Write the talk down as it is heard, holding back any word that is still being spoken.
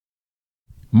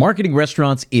Marketing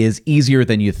restaurants is easier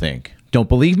than you think. Don't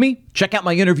believe me? Check out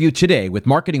my interview today with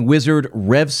marketing wizard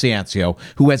Rev Ciancio,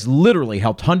 who has literally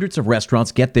helped hundreds of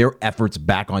restaurants get their efforts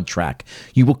back on track.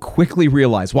 You will quickly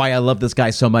realize why I love this guy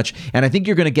so much, and I think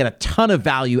you're going to get a ton of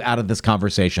value out of this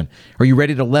conversation. Are you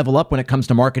ready to level up when it comes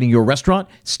to marketing your restaurant?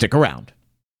 Stick around.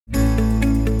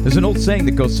 There's an old saying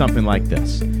that goes something like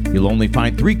this. You'll only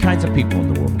find three kinds of people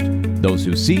in the world: those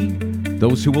who see,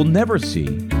 those who will never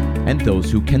see, and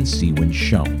those who can see when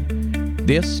shown.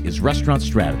 This is Restaurant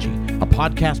Strategy, a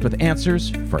podcast with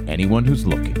answers for anyone who's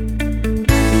looking.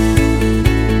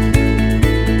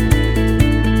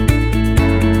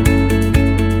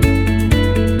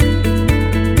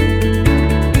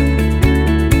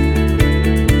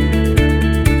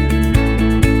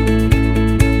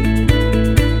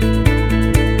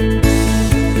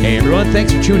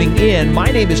 Thanks for tuning in.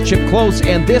 My name is Chip Close,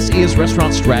 and this is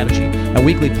Restaurant Strategy, a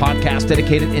weekly podcast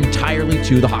dedicated entirely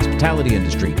to the hospitality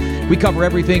industry. We cover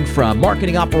everything from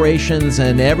marketing operations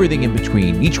and everything in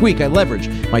between. Each week, I leverage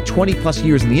my 20-plus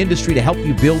years in the industry to help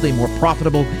you build a more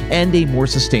profitable and a more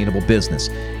sustainable business.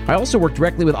 I also work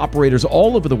directly with operators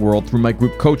all over the world through my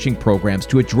group coaching programs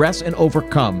to address and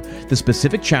overcome the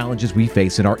specific challenges we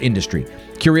face in our industry.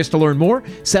 Curious to learn more?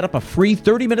 Set up a free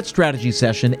 30-minute strategy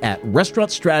session at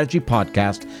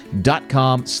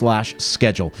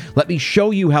restaurantstrategypodcast.com/schedule. Let me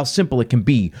show you how simple it can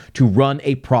be to run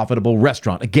a profitable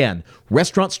restaurant. Again,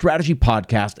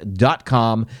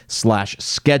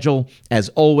 restaurantstrategypodcast.com/schedule. As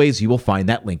always, you will find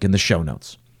that link in the show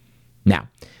notes. Now,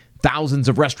 thousands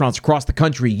of restaurants across the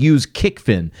country use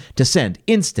Kickfin to send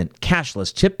instant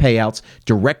cashless tip payouts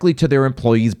directly to their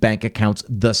employees' bank accounts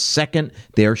the second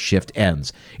their shift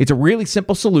ends. It's a really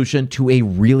simple solution to a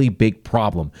really big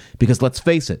problem because, let's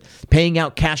face it, paying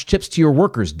out cash tips to your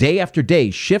workers day after day,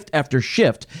 shift after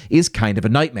shift is kind of a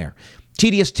nightmare.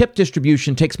 Tedious tip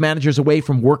distribution takes managers away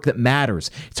from work that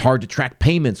matters. It's hard to track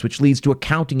payments, which leads to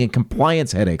accounting and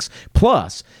compliance headaches.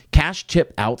 Plus, cash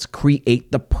tip outs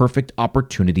create the perfect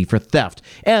opportunity for theft.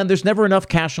 And there's never enough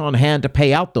cash on hand to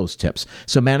pay out those tips,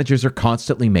 so managers are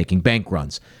constantly making bank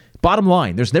runs. Bottom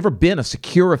line, there's never been a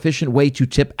secure, efficient way to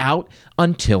tip out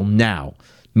until now.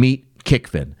 Meet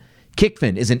Kickfin.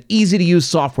 Kickfin is an easy-to-use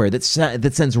software that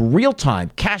sends real-time,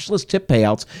 cashless tip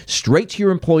payouts straight to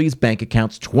your employees' bank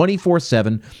accounts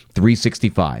 24/7,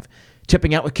 365.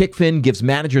 Tipping out with Kickfin gives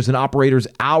managers and operators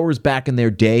hours back in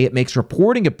their day. It makes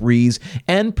reporting a breeze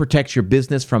and protects your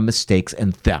business from mistakes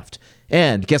and theft.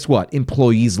 And guess what?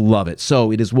 Employees love it, so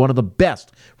it is one of the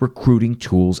best recruiting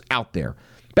tools out there.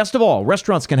 Best of all,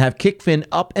 restaurants can have Kickfin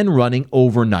up and running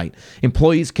overnight.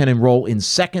 Employees can enroll in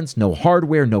seconds, no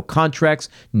hardware, no contracts,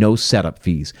 no setup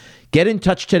fees. Get in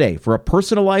touch today for a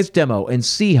personalized demo and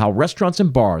see how restaurants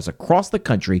and bars across the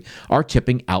country are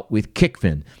tipping out with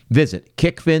Kickfin. Visit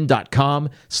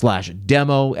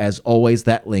kickfin.com/demo. As always,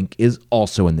 that link is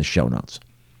also in the show notes.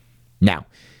 Now,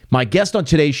 my guest on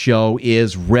today's show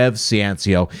is Rev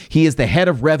Ciancio. He is the head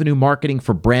of revenue marketing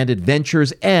for Branded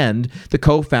Ventures and the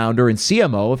co-founder and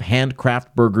CMO of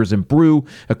Handcraft Burgers and Brew,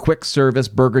 a quick service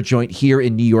burger joint here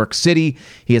in New York City.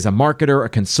 He is a marketer, a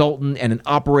consultant, and an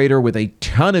operator with a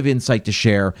ton of insight to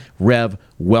share. Rev,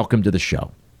 welcome to the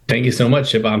show. Thank you so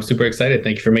much, Chip. I'm super excited.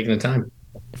 Thank you for making the time.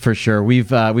 For sure. We've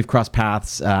crossed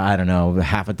paths, I don't know,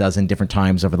 half a dozen different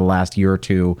times over the last year or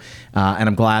two. And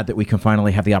I'm glad that we can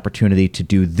finally have the opportunity to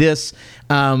do this.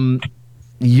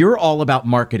 You're all about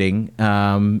marketing,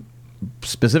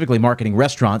 specifically marketing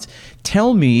restaurants.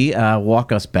 Tell me,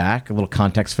 walk us back, a little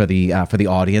context for the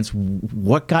audience.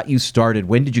 What got you started?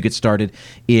 When did you get started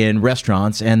in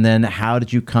restaurants? And then how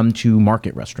did you come to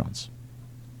market restaurants?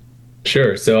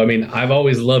 Sure. So, I mean, I've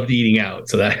always loved eating out.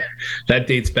 So that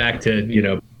dates back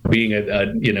to, being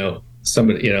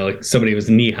somebody who was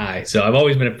knee high. So I've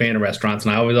always been a fan of restaurants,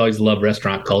 and I always loved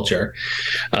restaurant culture.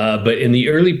 But in the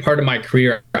early part of my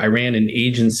career, I ran an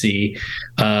agency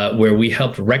where we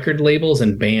helped record labels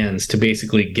and bands to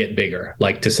basically get bigger,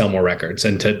 like to sell more records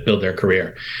and to build their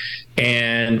career.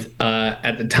 And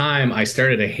at the time, I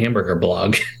started a hamburger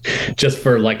blog just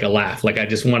for like a laugh. Like I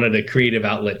just wanted a creative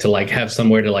outlet to like have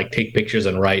somewhere to like take pictures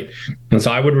and write. And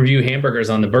so I would review hamburgers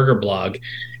on the burger blog,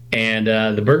 and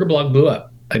the burger blog blew up.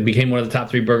 I became one of the top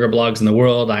 3 burger blogs in the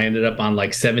world. I ended up on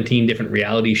like 17 different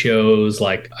reality shows,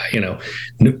 like,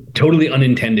 totally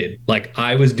unintended. Like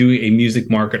I was doing a music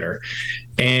marketer.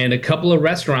 And a couple of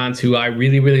restaurants who I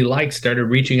really, really liked started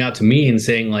reaching out to me and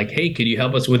saying like, hey, could you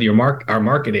help us with our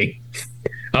marketing?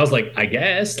 I was like, I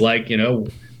guess, like,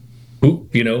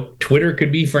 Twitter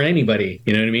could be for anybody,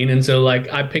 you know what I mean? And so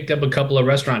like I picked up a couple of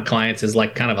restaurant clients as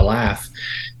like kind of a laugh.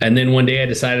 And then one day I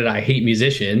decided I hate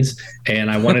musicians and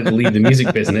I wanted to leave the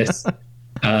music business.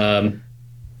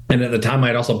 And at the time,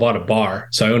 I'd also bought a bar.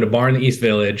 So I owned a bar in the East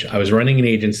Village. I was running an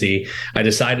agency. I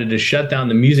decided to shut down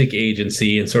the music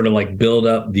agency and sort of like build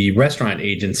up the restaurant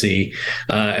agency.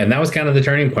 And that was kind of the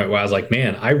turning point where I was like,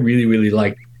 man, I really, really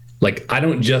like I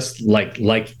don't just like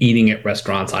eating at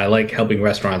restaurants. I like helping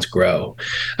restaurants grow.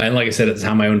 And like I said, at the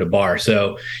time I owned a bar.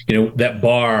 So, that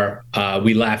bar,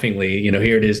 we laughingly,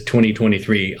 here it is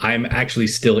 2023. I'm actually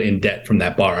still in debt from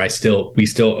that bar. We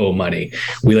still owe money.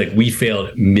 We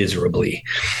failed miserably.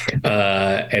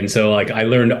 And so like I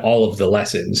learned all of the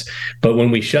lessons. But when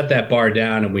we shut that bar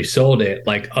down and we sold it,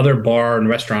 like other bar and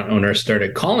restaurant owners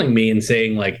started calling me and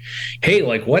saying like, hey,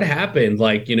 like what happened?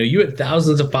 Like, you had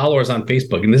thousands of followers on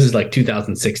Facebook, and this is like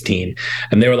 2016.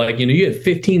 And they were like, you had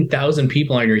 15,000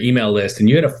 people on your email list and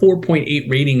you had a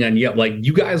 4.8 rating on Yelp. Like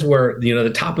you guys were,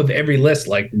 the top of every list.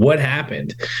 Like what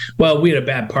happened? Well, we had a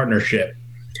bad partnership.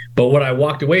 But what I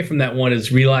walked away from that one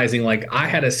is realizing like I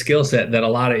had a skill set that a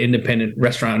lot of independent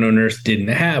restaurant owners didn't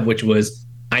have, which was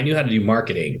I knew how to do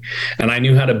marketing and I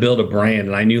knew how to build a brand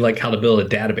and I knew like how to build a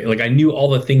database. Like I knew all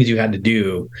the things you had to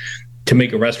do to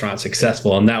make a restaurant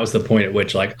successful. And that was the point at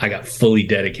which like I got fully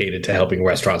dedicated to helping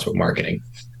restaurants with marketing.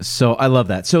 So I love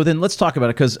that. So then let's talk about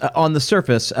it, because on the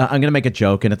surface, I'm going to make a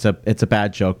joke, and it's a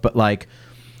bad joke, but like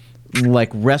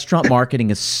restaurant marketing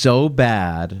is so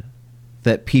bad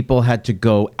that people had to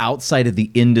go outside of the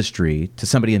industry to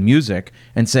somebody in music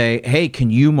and say, hey,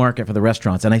 can you market for the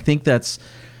restaurants? And I think that's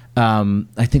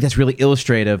really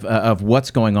illustrative of what's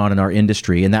going on in our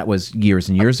industry, and that was years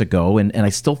and years ago, and I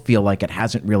still feel like it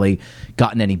hasn't really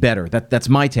gotten any better. That's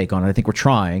my take on it. I think we're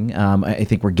trying. I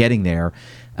think we're getting there.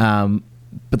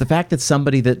 But the fact that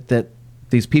somebody that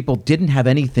these people didn't have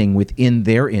anything within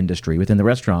their industry, within the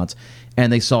restaurants,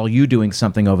 and they saw you doing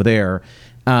something over there,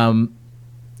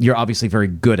 you're obviously very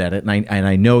good at it, and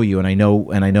I know you, and I know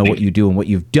what you do and what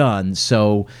you've done.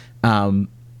 So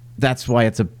that's why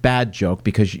it's a bad joke,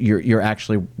 because you're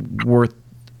actually worth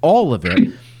all of it.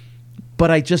 But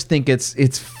I just think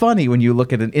it's funny when you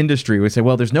look at an industry. We say,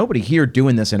 well, there's nobody here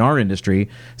doing this in our industry,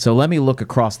 so let me look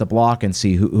across the block and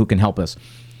see who can help us.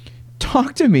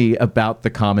 Talk to me about the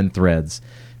common threads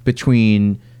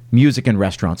between music and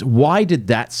restaurants. Why did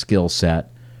that skill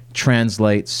set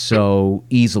translate so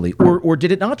easily, or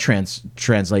did it not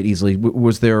translate easily?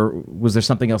 Was there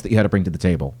something else that you had to bring to the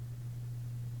table?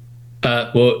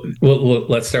 Well,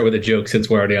 let's start with a joke since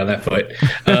we're already on that foot.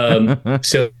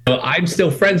 So I'm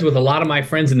still friends with a lot of my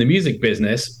friends in the music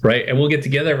business, right? And we'll get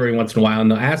together every once in a while,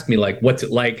 and they'll ask me like, "What's it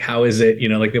like? How is it?"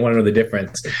 Like they want to know the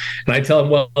difference. And I tell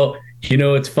them, well,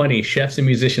 it's funny. Chefs and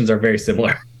musicians are very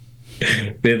similar.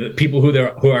 The people who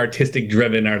are artistic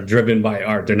driven are driven by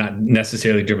art. They're not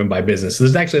necessarily driven by business. So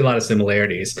there's actually a lot of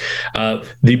similarities.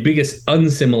 The biggest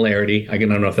unsimilarity, I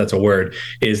don't know if that's a word,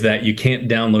 is that you can't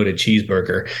download a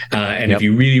cheeseburger. And if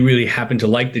you really, really happen to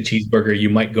like the cheeseburger, you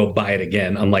might go buy it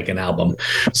again, unlike an album.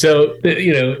 So,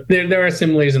 there are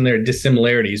similarities and there are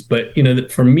dissimilarities. But,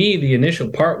 for me, the initial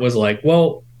part was like,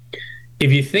 well,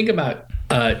 if you think about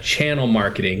channel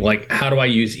marketing, like how do I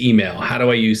use email? How do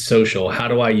I use social? How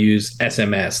do I use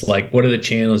SMS? Like what are the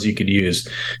channels you could use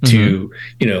to,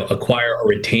 acquire or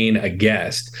retain a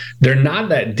guest? They're not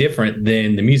that different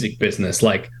than the music business.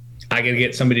 Like I got to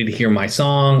get somebody to hear my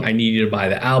song. I need you to buy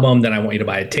the album. Then I want you to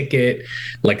buy a ticket.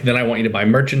 Like then I want you to buy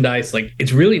merchandise. Like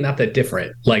it's really not that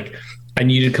different. Like I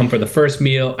need you to come for the first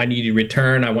meal. I need you to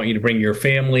return. I want you to bring your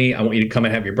family. I want you to come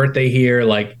and have your birthday here.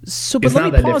 Like, so, but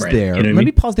let me pause there. Let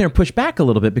me pause there and push back a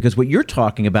little bit, because what you're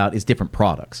talking about is different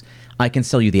products. I can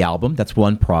sell you the album. That's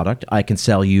one product. I can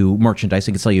sell you merchandise.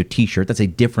 I can sell you a T-shirt. That's a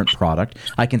different product.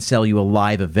 I can sell you a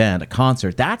live event, a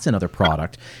concert. That's another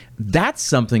product. That's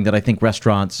something that I think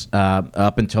restaurants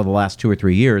up until the last 2 or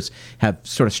 3 years have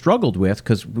sort of struggled with,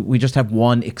 because we just have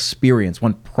one experience,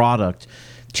 one product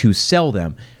to sell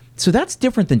them. So that's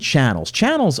different than channels.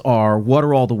 Channels are, what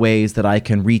are all the ways that I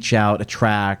can reach out,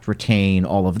 attract, retain,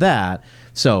 all of that.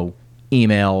 So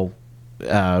email,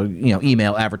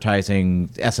 email, advertising,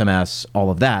 SMS,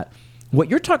 all of that. What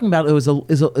you're talking about is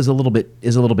a little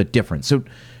bit different. So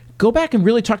go back and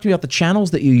really talk to me about the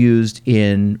channels that you used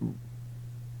in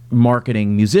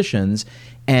marketing musicians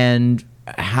and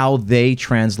how they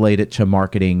translate it to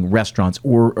marketing restaurants,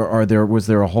 or was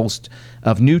there a host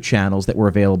of new channels that were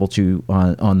available to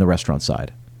on the restaurant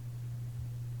side?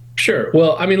 Sure.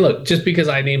 Well, I mean, look, just because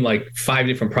I name like 5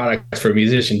 different products for a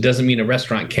musician doesn't mean a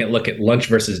restaurant can't look at lunch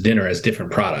versus dinner as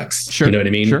different products. Sure. You know what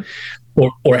I mean? Sure.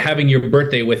 Or having your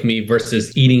birthday with me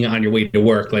versus eating on your way to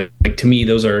work. Like to me,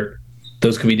 those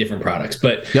could be different products.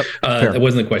 But that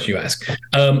wasn't the question you asked.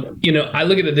 I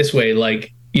look at it this way,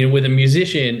 like, with a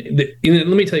musician, let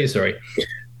me tell you a story.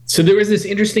 So there was this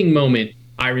interesting moment.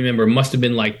 I remember must have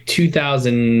been like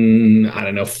 2000, I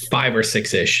don't know, 5 or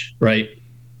 6 ish, right?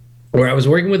 Where I was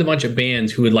working with a bunch of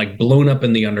bands who had like blown up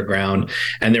in the underground,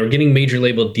 and they were getting major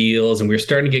label deals, and we were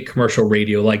starting to get commercial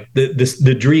radio. Like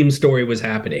the dream story was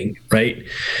happening, right?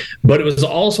 But it was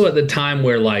also at the time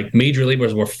where like major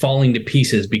labels were falling to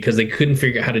pieces because they couldn't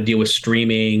figure out how to deal with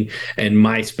streaming and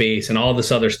MySpace and all this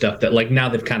other stuff that like now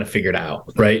they've kind of figured out,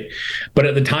 right? But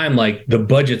at the time, like the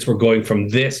budgets were going from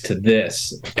this to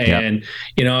this. And,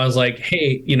 I was like,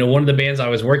 hey, one of the bands I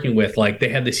was working with, like they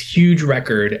had this huge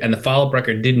record and the follow-up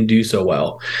record didn't do so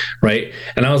well, right?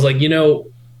 And I was like,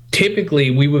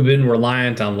 typically we would have been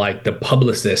reliant on like the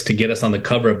publicist to get us on the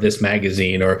cover of this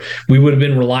magazine, or we would have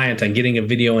been reliant on getting a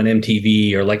video on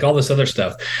MTV or like all this other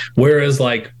stuff. Whereas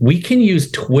like we can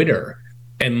use Twitter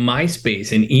and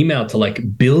MySpace and email to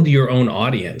like build your own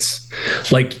audience.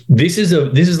 Like this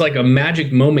is like a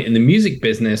magic moment in the music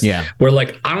business where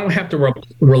like I don't have to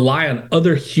rely on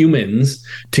other humans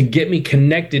to get me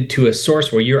connected to a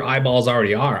source where your eyeballs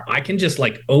already are. I can just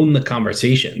like own the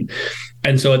conversation.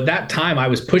 And so at that time, I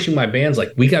was pushing my bands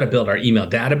like, we got to build our email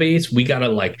database. We got to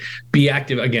like be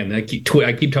active again. I keep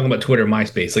talking about Twitter,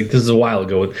 MySpace. Like this is a while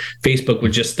ago. Facebook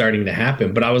was just starting to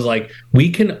happen. But I was like,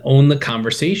 we can own the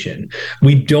conversation.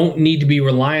 We don't need to be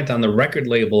reliant on the record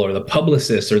label or the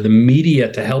publicist or the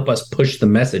media to help us push the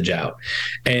message out.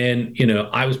 And,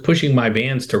 I was pushing my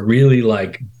bands to really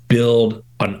like build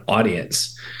an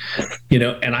audience.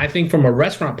 And I think from a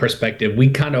restaurant perspective, we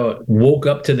kind of woke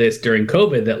up to this during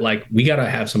COVID that like, we got to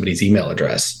have somebody's email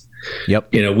address.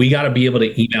 Yep. We got to be able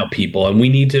to email people, and we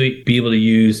need to be able to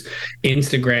use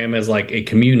Instagram as like a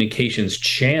communications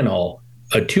channel,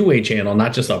 a two-way channel,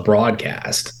 not just a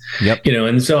broadcast. Yep.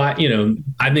 And so I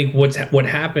think what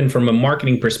happened from a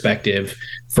marketing perspective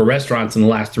for restaurants in the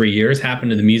last 3 years happened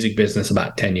to the music business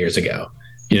about 10 years ago.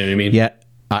 You know what I mean? Yeah,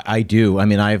 I do. I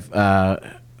mean, I've,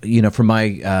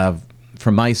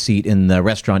 from my seat in the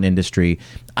restaurant industry,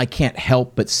 I can't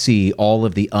help but see all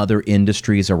of the other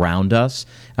industries around us.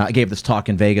 I gave this talk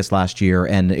in Vegas last year,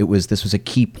 and this was a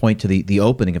key point to the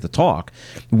opening of the talk,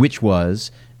 which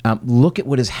was look at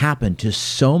what has happened to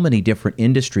so many different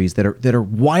industries that are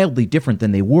wildly different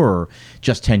than they were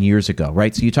just 10 years ago,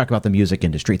 right? So you talk about the music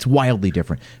industry, it's wildly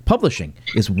different. Publishing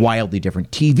is wildly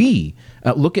different. TV,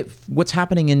 look at what's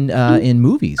happening in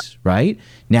movies, right?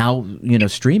 Now,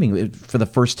 streaming for the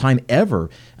first time ever,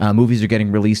 movies are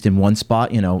getting released in one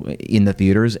spot, in the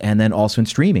theaters, and then also in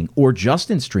streaming, or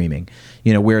just in streaming,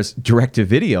 whereas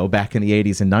direct-to-video back in the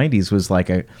 80s and 90s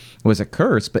was a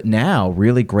curse, but now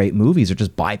really great movies are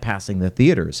just bypassing the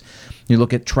theaters. You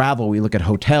look at travel, you look at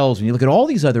hotels, and you look at all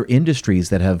these other industries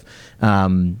that have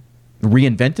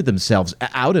reinvented themselves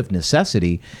out of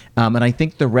necessity. And I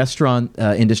think the restaurant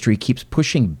industry keeps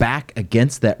pushing back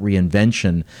against that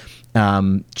reinvention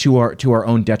to our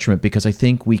own detriment, because I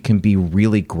think we can be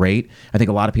really great. I think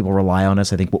a lot of people rely on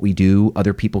us. I think what we do,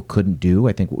 other people couldn't do.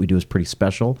 I think what we do is pretty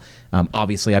special.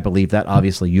 Obviously, I believe that.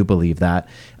 Obviously, you believe that.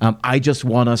 I just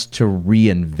want us to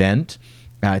reinvent.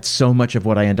 It's so much of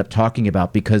what I end up talking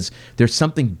about, because there's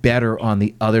something better on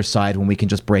the other side when we can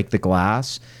just break the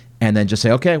glass and then just say,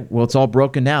 okay, well, it's all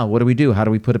broken now. What do we do? How do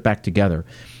we put it back together?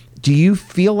 Do you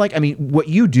feel like, what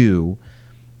you do,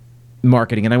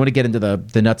 marketing, and I want to get into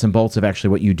the nuts and bolts of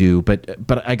actually what you do, but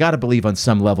I got to believe on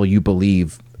some level you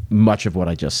believe much of what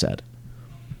I just said.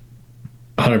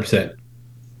 100%.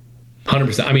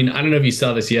 100%. I don't know if you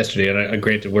saw this yesterday, and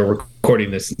granted, we're recording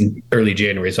this in early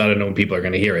January, so I don't know when people are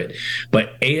going to hear it.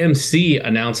 But AMC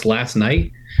announced last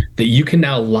night that you can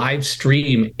now live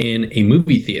stream in a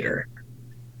movie theater.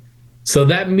 So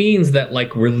that means that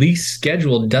like release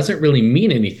schedule doesn't really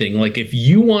mean anything. Like if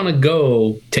you want to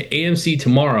go to AMC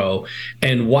tomorrow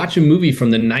and watch a movie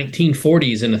from the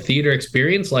 1940s in a theater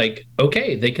experience, like,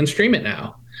 okay, they can stream it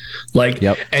now. Like,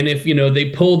 yep. And if, they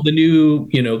pulled the new,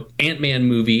 Ant-Man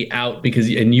movie out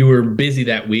and you were busy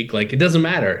that week, like, it doesn't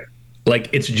matter. Like,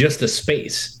 it's just a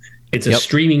space. It's a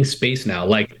streaming space now.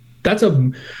 Like, that's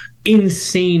a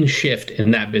insane shift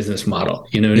in that business model.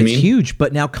 You know what I mean? It's huge,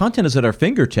 but now content is at our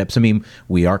fingertips.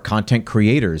 We are content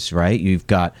creators, right? You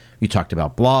talked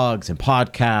about blogs and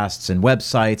podcasts and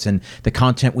websites, and the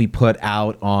content we put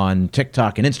out on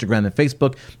TikTok and Instagram and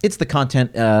Facebook. It's the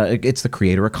content, it's the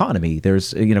creator economy.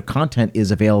 There's, content is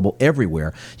available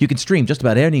everywhere. You can stream just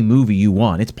about any movie you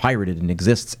want. It's pirated and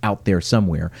exists out there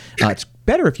somewhere. It's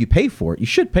better if you pay for it. You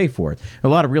should pay for it. A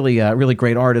lot of really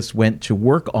great artists went to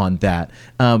work on that.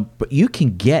 But you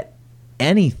can get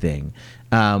anything.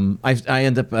 I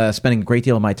end up spending a great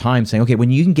deal of my time saying, okay,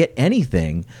 when you can get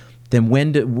anything, then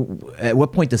at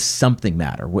what point does something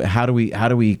matter? How do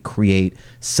we create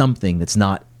something that's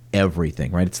not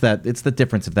everything, right? It's the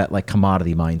difference of that like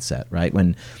commodity mindset, right?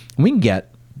 When we can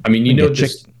get, I mean,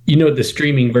 what the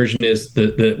streaming version is,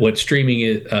 what streaming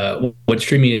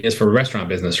is for restaurant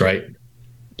business, right?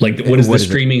 Like, what is the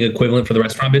streaming equivalent for the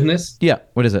restaurant business? Yeah,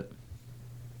 what is it?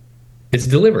 It's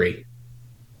delivery.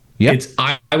 Yeah, it's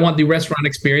I want the restaurant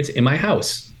experience in my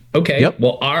house. Okay, yep.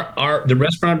 Well, the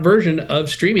restaurant version of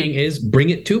streaming is bring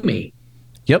it to me.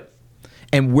 Yep.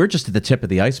 And we're just at the tip of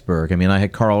the iceberg. I mean, I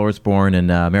had Carl Orsborn and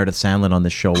Meredith Sandlin on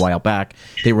this show a while back.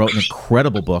 They wrote an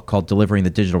incredible book called Delivering the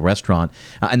Digital Restaurant.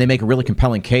 And they make a really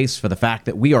compelling case for the fact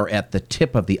that we are at the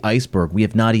tip of the iceberg. We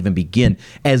have not even begun.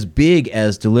 As big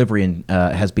as delivery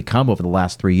has become over the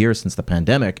last 3 years since the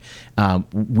pandemic,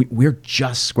 we're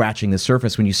just scratching the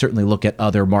surface when you certainly look at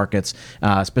other markets,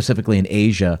 specifically in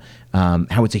Asia,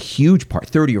 how it's a huge part,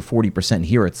 30 or 40%.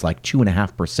 Here, it's like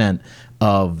 2.5%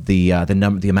 of the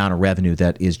amount of revenue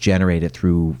that is generated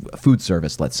through food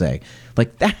service, let's say.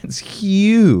 Like, that's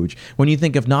huge when you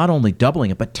think of not only doubling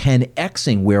it, but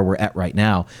 10xing where we're at right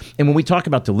now. And when we talk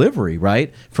about delivery,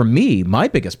 right, for me, my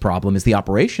biggest problem is the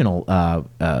operational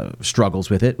struggles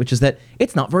with it, which is that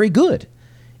it's not very good.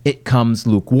 It comes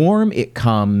lukewarm. It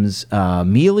comes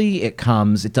mealy. It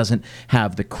doesn't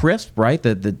have the crisp, right?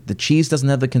 The cheese doesn't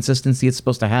have the consistency it's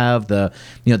supposed to have. The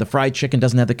fried chicken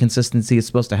doesn't have the consistency it's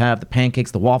supposed to have. The pancakes,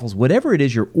 the waffles, whatever it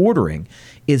is you're ordering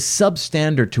is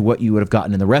substandard to what you would have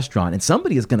gotten in the restaurant. And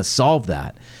somebody is going to solve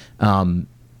that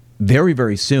very,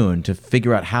 very soon to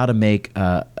figure out how to make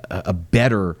a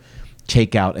better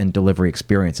takeout and delivery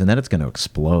experience. And then it's going to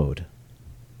explode.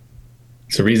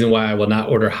 It's the reason why I will not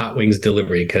order hot wings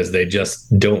delivery, because they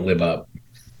just don't live up.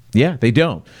 Yeah, they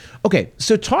don't. Okay,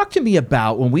 so talk to me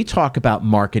about when we talk about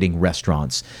marketing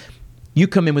restaurants. You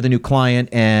come in with a new client,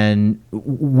 and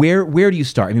where do you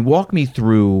start? I mean, walk me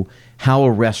through how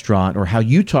a restaurant or how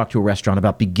you talk to a restaurant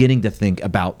about beginning to think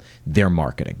about their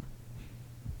marketing.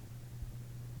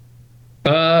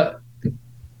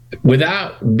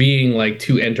 Without being like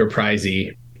too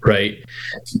enterprisey, right?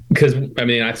 Because I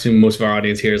mean, I assume most of our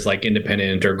audience here is like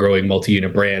independent or growing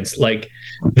multi-unit brands. Like,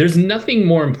 there's nothing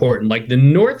more important. Like, the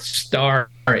North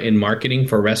Star in marketing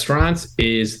for restaurants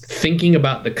is thinking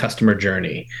about the customer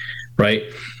journey, right?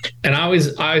 And I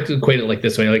equate it like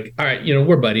this way. Like, all right,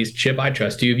 we're buddies. Chip, I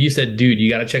trust you. If you said, dude,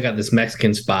 you got to check out this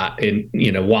Mexican spot in,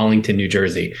 Wallington, New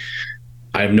Jersey.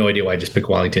 I have no idea why I just picked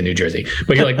Wallington, New Jersey.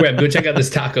 But you're like, Reb, go check out this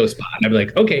taco spot. And I'd be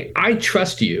like, okay, I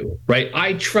trust you, right?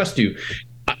 I trust you.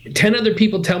 10 other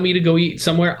people tell me to go eat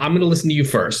somewhere. I'm going to listen to you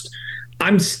first.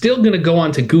 I'm still going to go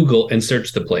onto Google and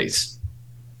search the place.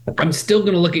 I'm still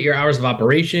going to look at your hours of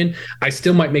operation. I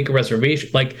still might make a reservation.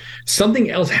 Like,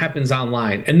 something else happens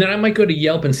online. And then I might go to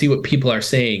Yelp and see what people are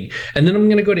saying. And then I'm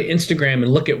going to go to Instagram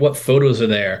and look at what photos are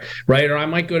there, right? Or I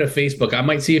might go to Facebook. I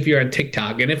might see if you're on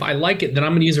TikTok. And if I like it, then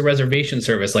I'm going to use a reservation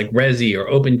service like Resy or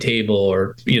OpenTable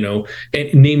or,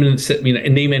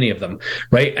 name any of them,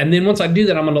 right? And then once I do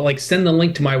that, I'm going to like send the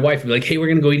link to my wife and be like, hey, we're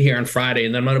going to go eat here on Friday.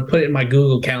 And then I'm going to put it in my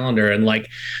Google Calendar. And like,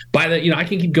 I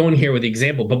can keep going here with the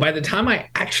example, but by the time I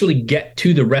actually get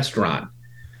to the restaurant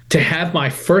to have my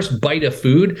first bite of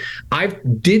food, I've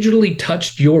digitally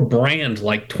touched your brand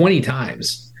like 20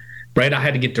 times, right? I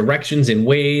had to get directions in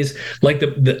ways like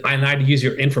and I had to use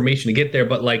your information to get there.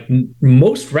 But like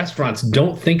most restaurants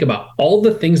don't think about all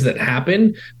the things that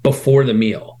happen before the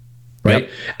meal, right?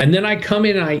 Yep. And then I come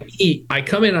in and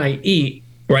I eat,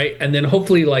 right? And then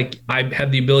hopefully like I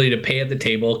have the ability to pay at the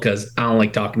table because I don't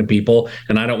like talking to people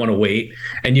and I don't want to wait.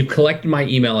 And you've collected my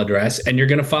email address and you're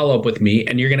going to follow up with me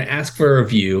and you're going to ask for a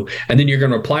review and then you're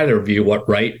going to reply to the review. What,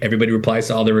 right? Everybody replies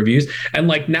to all the reviews. And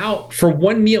like now for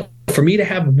one meal, for me to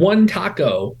have one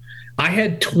taco, I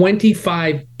had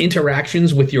 25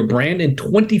 interactions with your brand and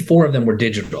 24 of them were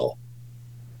digital.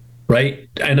 Right.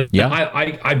 And yeah.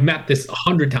 I've mapped this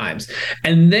 100 times.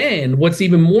 And then what's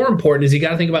even more important is you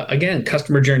got to think about, again,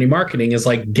 customer journey marketing is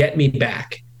like, get me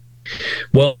back.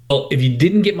 Well, if you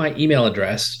didn't get my email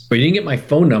address or you didn't get my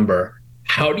phone number,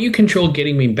 how do you control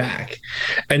getting me back?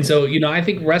 And so, I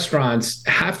think restaurants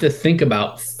have to think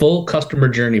about full customer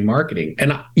journey marketing.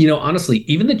 And, honestly,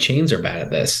 even the chains are bad at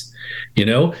this,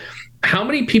 How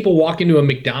many people walk into a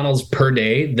McDonald's per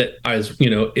day that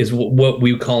is what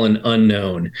we call an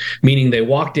unknown, meaning they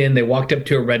walked up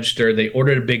to a register, they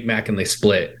ordered a Big Mac and they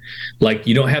split. Like,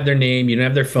 you don't have their name, you don't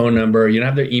have their phone number, you don't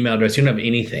have their email address, you don't have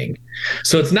anything.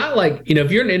 So it's not like,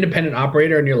 if you're an independent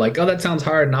operator and you're like, oh, that sounds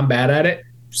hard and I'm bad at it.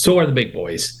 So are the big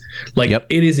boys. Like, yep.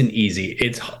 It isn't easy.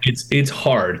 It's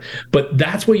hard, but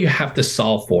that's what you have to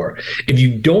solve for. If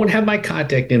you don't have my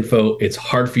contact info, it's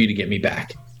hard for you to get me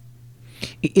back.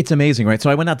 It's amazing, right? So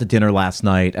I went out to dinner last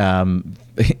night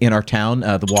in our town.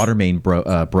 The water main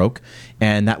broke,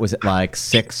 and that was at like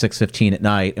 6:15 at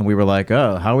night. And we were like,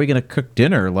 "Oh, how are we going to cook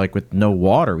dinner like with no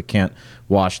water? We can't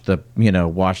wash the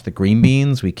green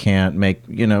beans. We can't make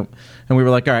And we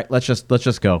were like, "All right, let's just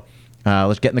go.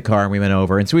 Let's get in the car." And we went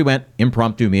over, and so we went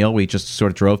impromptu meal. We just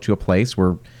sort of drove to a place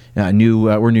where we're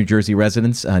New Jersey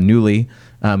residents, newly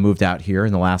moved out here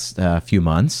in the last few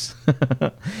months.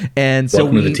 And so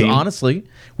honestly,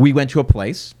 we went to a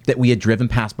place that we had driven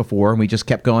past before, and we just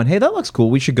kept going, hey, that looks cool.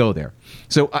 We should go there.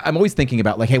 So I'm always thinking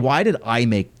about like, hey, why did I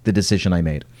make the decision I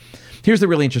made? Here's the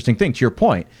really interesting thing. To your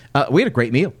point, we had a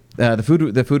great meal. The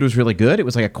food was really good. It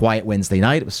was like a quiet Wednesday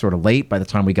night. It was sort of late by the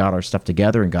time we got our stuff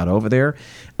together and got over there.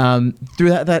 Through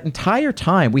that entire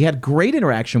time, we had great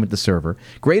interaction with the server,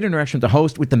 great interaction with the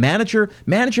host, with the manager.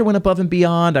 Manager went above and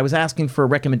beyond. I was asking for a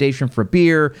recommendation for a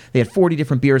beer. They had 40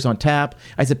 different beers on tap.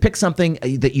 I said, pick something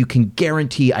that you can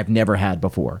guarantee I've never had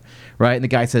before, right? And the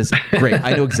guy says, great,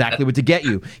 I know exactly what to get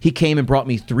you. He came and brought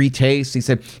me 3 tastes. He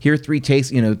said, here are 3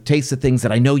 tastes, taste of things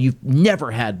that I know you've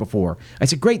never had before. I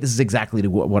said, great, this is exactly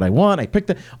what I want. I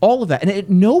picked all of that. And at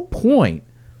no point,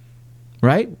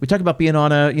 right? We talk about being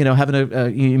on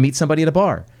you meet somebody at a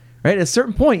bar, right? At a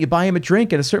certain point, you buy him a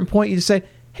drink. At a certain point, you just say,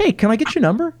 hey, can I get your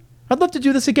number? I'd love to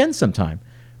do this again sometime,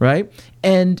 right?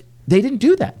 And they didn't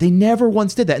do that. They never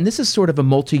once did that. And this is sort of a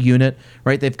multi-unit,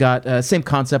 right? They've got same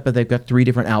concept, but they've got 3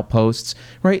 different outposts,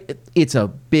 right? It's a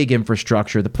big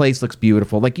infrastructure. The place looks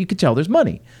beautiful. Like you could tell there's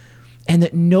money. And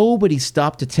that nobody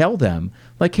stopped to tell them,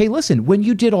 like, hey, listen, when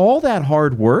you did all that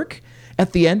hard work,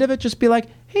 at the end of it, just be like,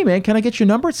 hey, man, can I get your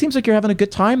number? It seems like you're having a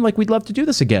good time. Like, we'd love to do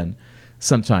this again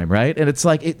sometime, right? And it's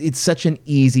like, it's such an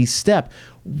easy step.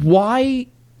 Why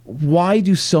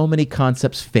do so many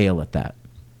concepts fail at that?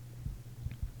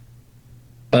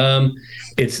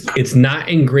 It's not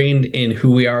ingrained in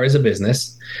who we are as a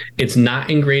business. It's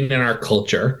not ingrained in our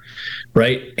culture,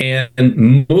 right?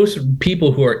 And most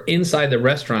people who are inside the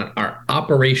restaurant are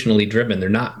operationally driven. They're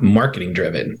not marketing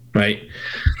driven, right?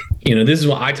 This is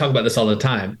what I talk about this all the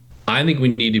time. I think we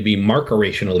need to be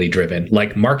markerationally driven.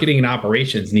 Like marketing and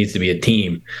operations needs to be a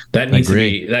team. That needs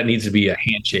to be a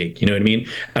handshake. You know what I mean?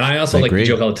 And I also like to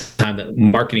joke all the time that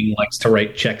marketing likes to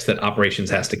write checks that operations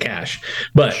has to cash.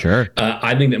 But sure.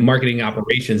 I think that marketing and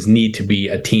operations need to be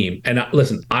a team. And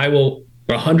listen, I will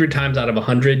 100 times out of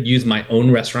 100 use my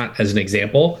own restaurant as an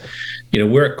example.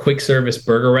 We're a quick service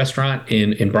burger restaurant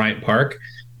in Bryant Park.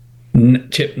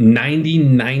 Chip,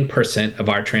 99% of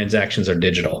our transactions are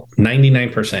digital.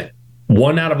 99%.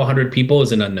 1 out of 100 people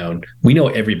is an unknown. We know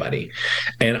everybody.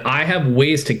 And I have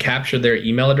ways to capture their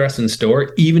email address in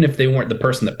store, even if they weren't the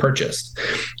person that purchased.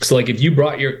 So like if you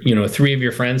brought your, 3 of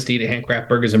your friends to eat at Handcraft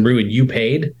Burgers and Brew and you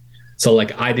paid, so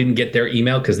like I didn't get their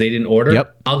email because they didn't order,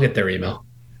 I'll get their email.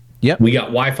 Yep. We got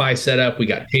Wi-Fi set up. We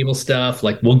got table stuff.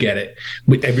 Like we'll get it.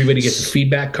 Everybody gets a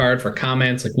feedback card for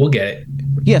comments. Like we'll get it.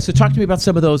 Yeah. So talk to me about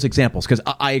some of those examples, because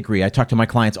I agree. I talk to my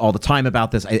clients all the time about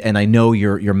this, and I know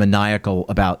you're maniacal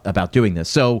about doing this.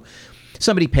 So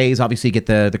somebody pays. Obviously, you get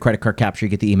the credit card capture. You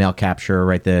get the email capture,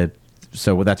 right?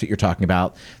 So that's what you're talking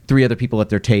about. 3 other people at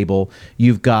their table.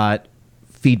 You've got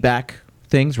feedback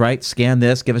things, right? Scan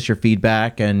this. Give us your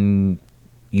feedback, and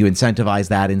you incentivize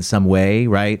that in some way,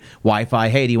 right? Wi-Fi.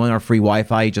 Hey, do you want our free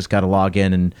Wi-Fi? You just got to log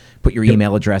in and put your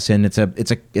email address in. It's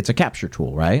a capture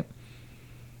tool, right?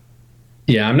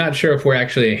 Yeah, I'm not sure if we're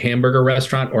actually a hamburger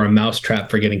restaurant or a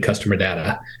mousetrap for getting customer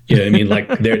data. You know what I mean?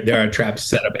 Like there are traps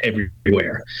set up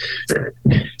everywhere.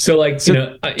 So like,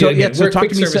 talk to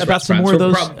me about some more of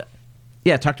those.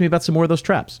 Talk to me about some more of those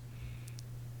traps.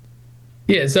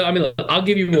 Yeah, so I mean, I'll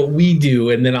give you what we do,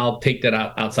 and then I'll take that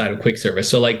outside of quick service.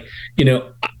 So, like,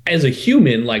 as a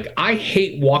human, like I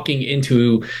hate walking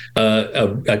into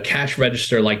a cash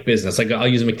register like business. Like I'll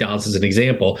use McDonald's as an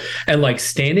example, and like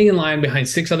standing in line behind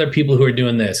 6 other people who are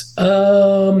doing this.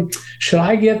 Should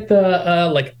I get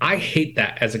the I hate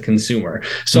that as a consumer.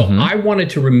 So I wanted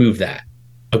to remove that.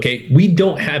 Okay, we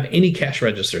don't have any cash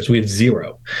registers. We have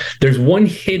 0. There's one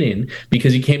hidden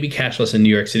because you can't be cashless in New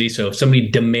York City. So if somebody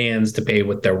demands to pay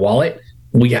with their wallet,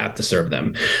 we have to serve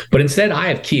them. But instead, I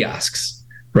have kiosks,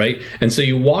 right? And so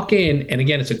you walk in, and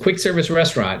again, it's a quick service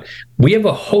restaurant. We have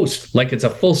a host, like it's a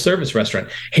full service restaurant.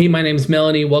 Hey, my name's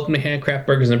Melanie. Welcome to Handcraft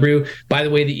Burgers and Brew. By the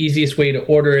way, the easiest way to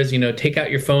order is, take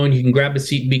out your phone. You can grab a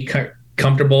seat and be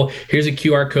comfortable. Here's a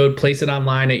QR code, place it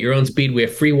online at your own speed. We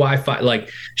have free Wi-Fi. Like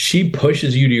she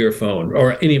pushes you to your phone,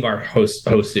 or any of our hosts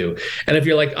do. And if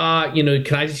you're like,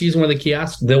 can I just use one of the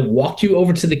kiosks? They'll walk you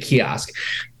over to the kiosk,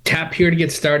 tap here to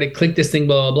get started, click this thing,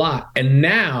 blah, blah, blah. And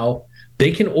now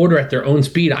they can order at their own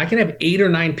speed. I can have 8 or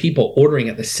 9 people ordering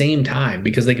at the same time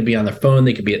because they could be on their phone,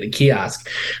 they could be at the kiosk.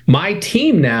 My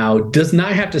team now does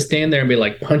not have to stand there and be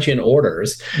like punch in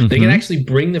orders. They can actually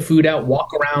bring the food out, walk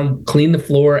around, clean the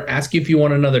floor, ask you if you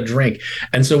want another drink.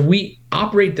 And so we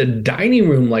operate the dining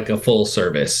room like a full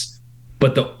service,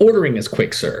 but the ordering is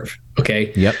quick serve.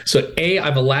 Okay. Yep. So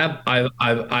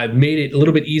I've made it a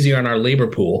little bit easier on our labor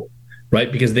pool,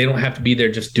 right? Because they don't have to be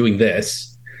there just doing this.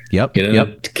 Yep.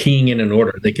 Keying in an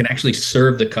order. They can actually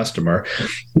serve the customer.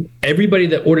 Everybody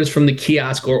that orders from the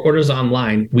kiosk or orders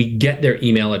online, we get their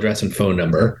email address and phone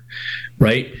number,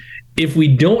 right? If we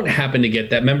don't happen to get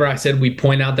that, remember I said we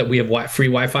point out that we have free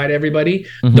Wi-Fi to everybody.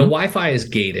 The Wi-Fi is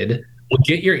gated. We'll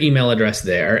get your email address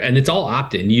there, and it's all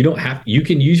opt-in. You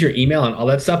can use your email and all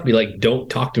that stuff. Be like, don't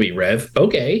talk to me, Rev.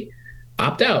 Okay,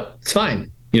 opt out. It's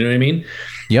fine. You know what I mean?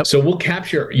 Yep. So we'll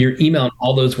capture your email in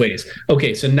all those ways.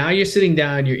 Okay, so now you're sitting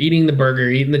down, you're eating the burger,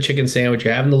 you're eating the chicken sandwich,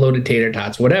 you're having the loaded tater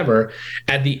tots, whatever.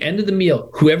 At the end of the meal,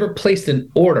 whoever placed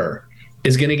an order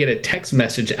is going to get a text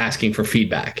message asking for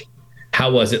feedback. How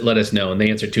was it? Let us know. And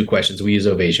they answer 2 questions. We use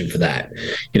Ovation for that.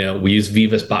 We use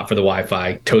Viva Spot for the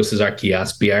Wi-Fi. Toast is our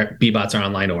kiosk. Bbot's our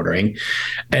online ordering.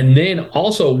 And then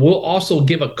we'll also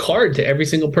give a card to every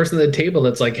single person at the table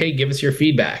that's like, hey, give us your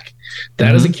feedback.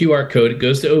 That is a QR code. It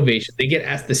goes to Ovation. They get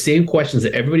asked the same questions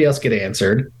that everybody else get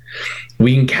answered.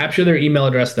 We can capture their email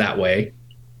address that way.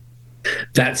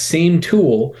 That same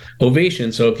tool,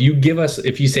 Ovation. So if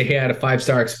you say, hey, I had a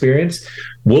 5-star experience,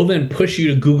 we'll then push you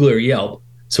to Google or Yelp.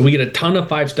 So we get a ton of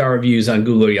 5-star reviews on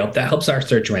Google or Yelp. That helps our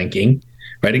search ranking,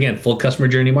 right? Again, full customer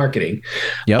journey marketing.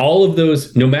 Yep. All of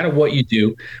those, no matter what you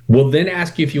do, we'll then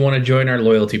ask you if you want to join our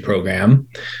loyalty program.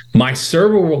 My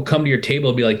server will come to your table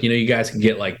and be like, you guys can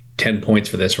get like 10 points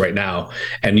for this right now.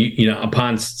 And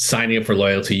upon signing up for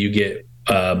loyalty, you get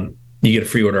a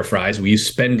free order of fries. We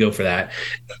use SpendGo for that.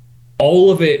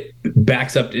 All of it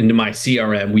backs up into my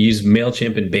CRM. We use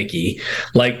MailChimp and Bicky.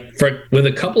 With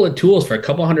a couple of tools for a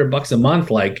couple $100 a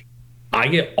month, I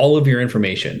get all of your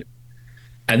information.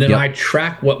 And then I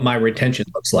track what my retention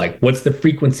looks like. What's the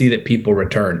frequency that people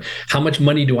return? How much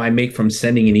money do I make from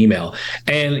sending an email?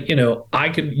 And,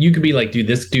 you could be like, dude,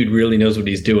 this dude really knows what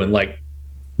he's doing.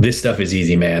 This stuff is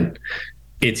easy, man.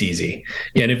 It's easy.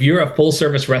 And if you're a full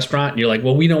service restaurant and you're like,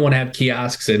 well, we don't want to have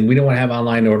kiosks and we don't want to have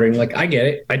online ordering. I get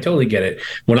it. I totally get it.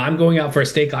 When I'm going out for a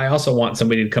steak, I also want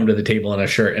somebody to come to the table in a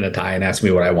shirt and a tie and ask me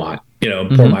what I want,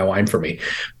 pour my wine for me.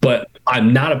 But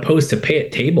I'm not opposed to pay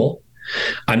at table.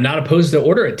 I'm not opposed to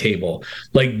order at table.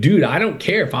 Dude, I don't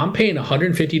care if I'm paying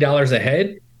 $150 a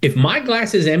head. If my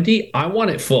glass is empty, I want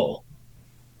it full.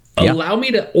 Allow me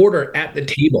to order at the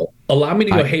table. Allow me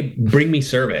to go, hey, bring me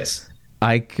service.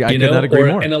 I could not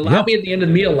agree more. And allow me at the end of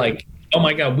the meal, oh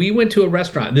my God, we went to a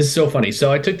restaurant. This is so funny.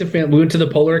 So I took the family. We went to the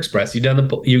Polar Express. You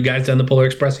guys done the Polar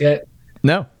Express yet?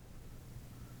 No.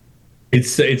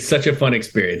 It's such a fun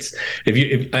experience if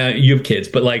you have kids,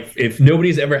 but if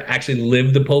nobody's ever actually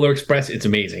lived the Polar Express, it's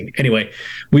amazing. Anyway,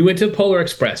 we went to the Polar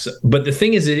Express, but the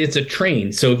thing is that it's a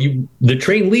train. So if the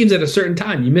train leaves at a certain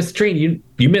time, you miss the train,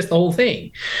 you miss the whole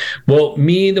thing. Well,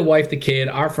 me, the wife, the kid,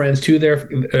 our friends, two of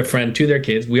their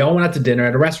kids, we all went out to dinner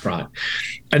at a restaurant.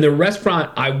 And the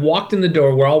restaurant, I walked in the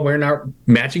door, we're all wearing our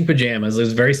matching pajamas. It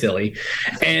was very silly.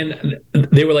 And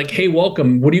they were like, hey,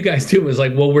 welcome. What do you guys do? It was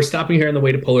like, well, we're stopping here on the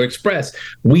way to Polar Express.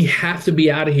 We have to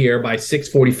be out of here by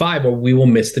 6:45 or we will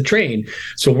miss the train.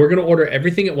 So we're going to order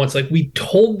everything at once. We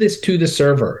told this to the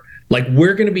server.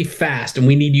 We're going to be fast and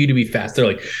we need you to be fast. They're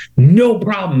like, no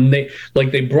problem.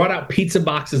 They brought out pizza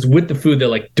boxes with the food. They're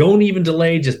like, don't even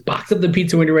delay. Just box up the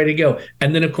pizza when you're ready to go.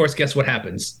 And then, of course, guess what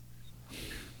happens?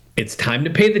 It's time to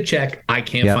pay the check. I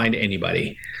can't find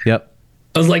anybody. Yep.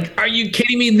 I was like, are you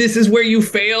kidding me? This is where you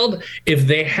failed. If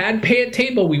they had pay at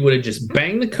table, we would have just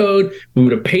banged the code. We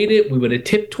would have paid it. We would have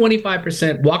tipped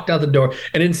 25%, walked out the door.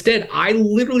 And instead, I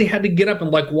literally had to get up and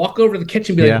walk over to the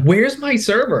kitchen and be like, where's my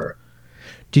server?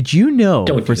 Did you know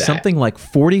for something like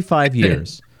 45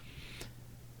 years,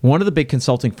 one of the big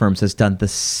consulting firms has done the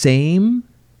same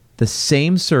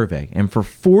survey, and for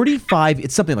 47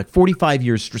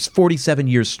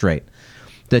 years straight,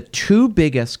 the 2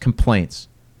 biggest complaints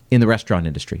in the restaurant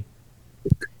industry: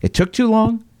 it took too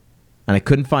long, and I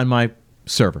couldn't find my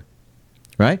server.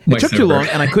 Right? It took too long,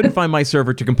 and I couldn't find my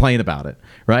server to complain about it.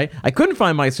 Right? I couldn't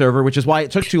find my server, which is why it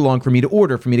took too long for me to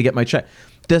order, for me to get my check.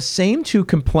 The same two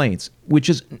complaints, which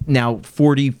is now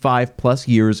 45 plus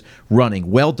years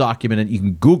running, well documented. You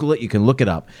can Google it, you can look it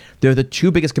up. They're the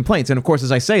two biggest complaints. And of course,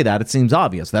 as I say that, it seems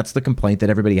obvious. That's the complaint that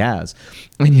everybody has.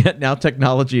 And yet now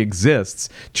technology exists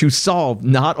to solve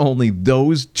not only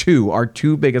those two, our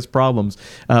two biggest problems,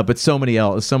 but so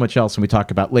much else when we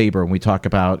talk about labor, when we talk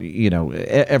about,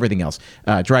 everything else,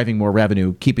 driving more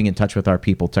revenue, keeping in touch with our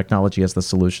people. Technology has the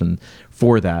solution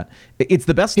for that. It's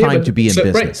the best time to be in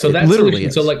business. Right. So that's literally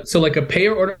so like a pay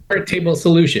or order table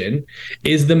solution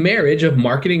is the marriage of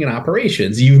marketing and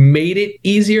operations. You've made it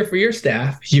easier for your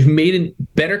staff. You've made a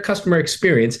better customer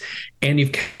experience, and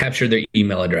you've captured their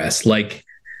email address. Like,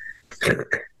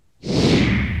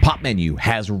 Popmenu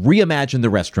has reimagined the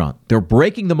restaurant. They're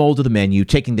breaking the mold of the menu,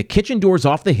 taking the kitchen doors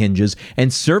off the hinges,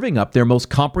 and serving up their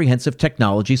most comprehensive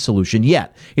technology solution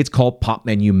yet. It's called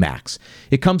Popmenu Max.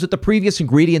 It comes with the previous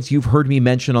ingredients you've heard me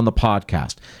mention on the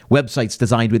podcast. Websites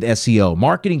designed with SEO,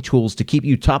 marketing tools to keep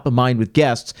you top of mind with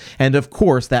guests, and of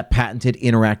course, that patented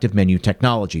interactive menu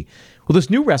technology. Well, this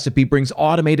new recipe brings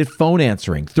automated phone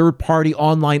answering, third-party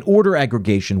online order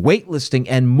aggregation, waitlisting,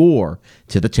 and more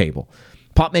to the table.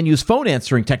 Popmenu's phone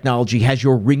answering technology has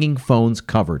your ringing phones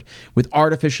covered. With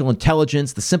artificial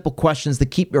intelligence, the simple questions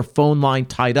that keep your phone line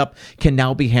tied up can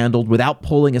now be handled without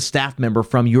pulling a staff member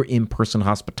from your in-person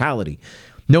hospitality.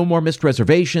 No more missed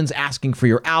reservations, asking for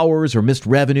your hours, or missed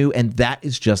revenue, and that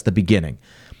is just the beginning.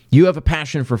 You have a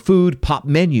passion for food,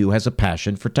 Popmenu has a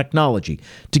passion for technology.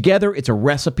 Together, it's a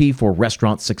recipe for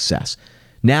restaurant success.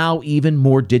 Now, even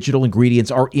more digital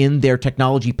ingredients are in their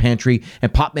technology pantry,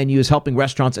 and Popmenu is helping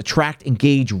restaurants attract,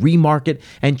 engage, remarket,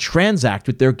 and transact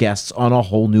with their guests on a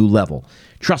whole new level.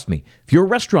 Trust me, if you're a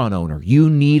restaurant owner, you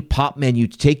need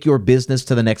Popmenu to take your business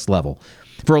to the next level.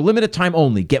 For a limited time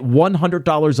only, get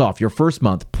 $100 off your first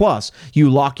month, plus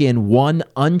you lock in one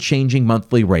unchanging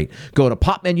monthly rate. Go to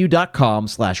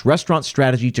popmenu.com/restaurant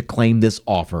strategy to claim this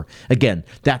offer. Again,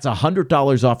 that's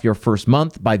 $100 off your first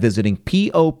month by visiting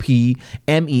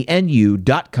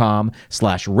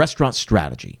popmenu.com/restaurant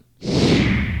strategy.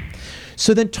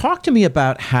 So then talk to me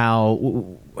about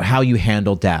how you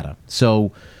handle data.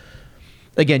 So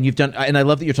again, you've done, and I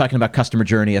love that you're talking about customer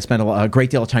journey. I spent a great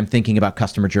deal of time thinking about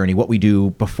customer journey, what we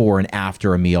do before and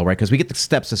after a meal, right? Because we get the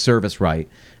steps of service right.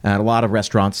 And a lot of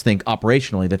restaurants think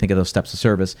operationally, they think of those steps of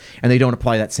service, and they don't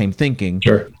apply that same thinking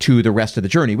to the rest of the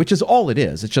journey, which is all it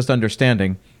is. It's just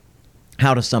understanding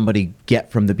how does somebody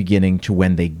get from the beginning to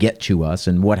when they get to us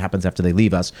and what happens after they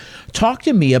leave us. Talk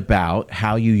to me about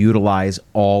how you utilize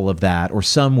all of that, or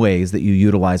some ways that you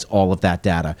utilize all of that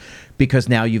data, because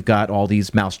now you've got all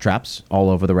these mousetraps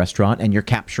all over the restaurant and you're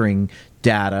capturing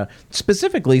data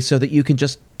specifically so that you can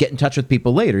just get in touch with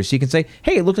people later. So you can say,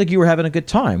 hey, it looked like you were having a good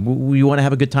time. You want to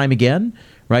have a good time again?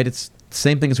 Right? It's the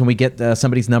same thing as when we get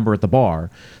somebody's number at the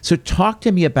bar. So talk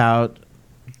to me about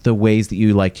the ways that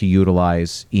you like to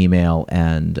utilize email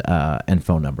and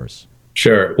phone numbers.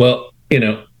 Sure. Well,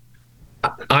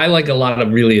 I like a lot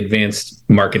of really advanced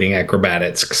marketing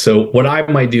acrobatics. So what I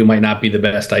might do might not be the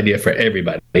best idea for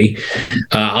everybody.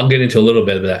 I'll get into a little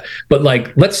bit of that. But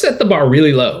let's set the bar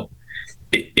really low.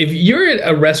 If you're at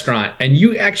a restaurant and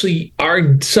you actually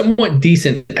are somewhat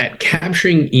decent at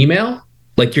capturing email,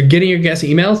 like you're getting your guests'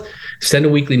 emails, send a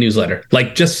weekly newsletter.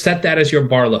 Just set that as your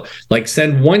bar low.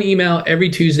 Send one email every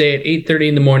Tuesday at 8:30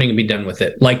 in the morning and be done with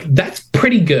it. That's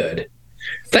pretty good.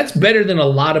 That's better than a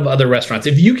lot of other restaurants.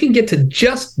 If you can get to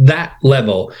just that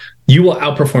level, you will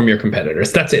outperform your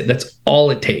competitors. That's it. That's all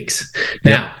it takes.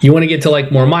 Now, you want to get to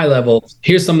more my level.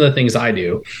 Here's some of the things I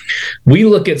do. We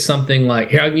look at something I'll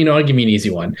give you an easy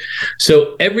one.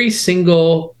 So every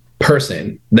single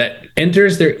person that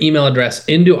enters their email address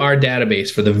into our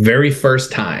database for the very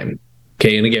first time,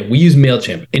 okay, and again, we use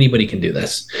MailChimp. Anybody can do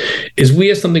this. We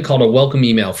have something called a welcome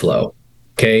email flow.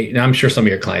 Okay. Now I'm sure some of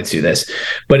your clients do this,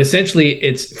 but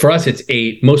essentially for us, it's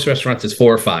 8. Most restaurants it's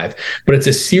 4 or 5, but it's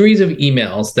a series of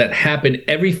emails that happen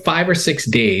every 5 or 6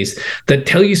 days that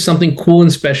tell you something cool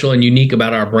and special and unique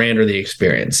about our brand or the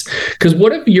experience. Because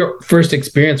what if your first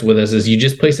experience with us is you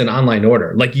just placed an online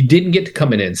order? You didn't get to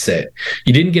come in and sit.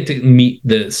 You didn't get to meet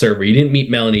the server. You didn't meet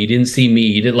Melanie. You didn't see me.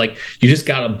 You just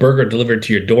got a burger delivered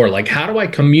to your door. How do I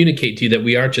communicate to you that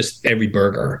we aren't just every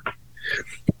burger?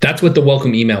 That's what the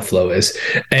welcome email flow is.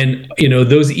 And,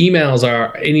 those emails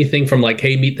are anything from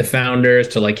hey, meet the founders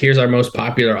to here's our most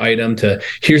popular item to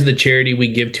here's the charity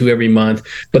we give to every month.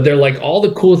 But they're all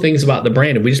the cool things about the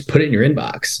brand, and we just put it in your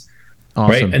inbox. Awesome.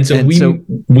 Right. And so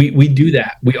we do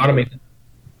that. We automate it.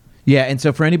 Yeah, and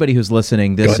so for anybody who's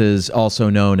listening, this is also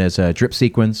known as a drip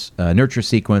sequence, a nurture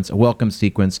sequence, a welcome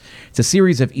sequence. It's a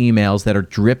series of emails that are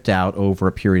dripped out over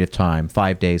a period of time,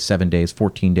 5 days, 7 days,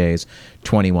 14 days,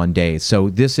 21 days. So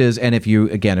this is, and if you're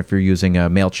using a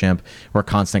MailChimp or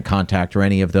Constant Contact or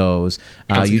any of those,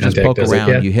 you just poke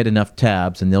around, you hit enough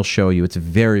tabs, and they'll show you. It's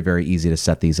very, very easy to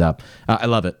set these up. I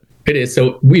love it. It is.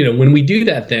 So, when we do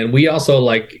that, then we also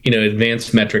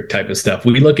advanced metric type of stuff.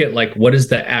 We look at what is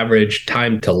the average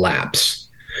time to lapse.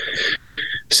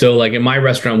 So in my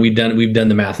restaurant, we've done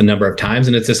the math a number of times,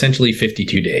 and it's essentially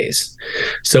 52 days.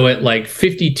 So at it's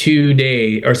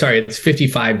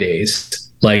 55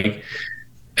 days.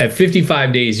 At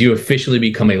 55 days, you officially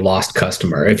become a lost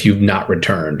customer if you've not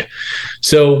returned.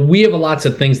 So we have lots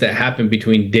of things that happen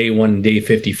between day 1 and day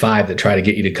 55 that try to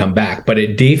get you to come back. But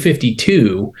at day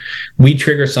 52, we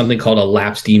trigger something called a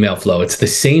lapsed email flow. It's the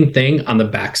same thing on the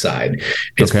backside.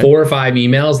 It's 4 or 5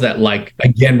 emails that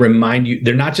again, remind you.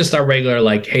 They're not just our regular,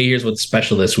 hey, here's what's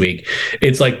special this week.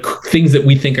 It's things that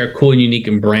we think are cool and unique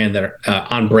and brand that are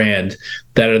on brand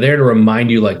that are there to remind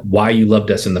you why you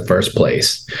loved us in the first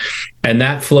place. And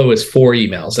that flow is 4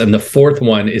 emails. And the 4th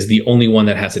one is the only one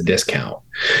that has a discount.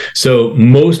 So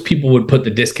most people would put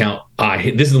the discount.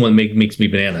 This is the one that makes me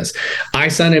bananas. I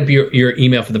sign up your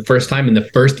email for the first time, and the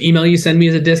first email you send me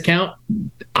is a discount.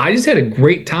 I just had a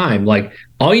great time.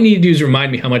 All you need to do is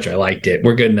remind me how much I liked it.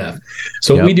 We're good enough.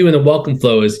 So what we do in the welcome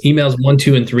flow is emails 1,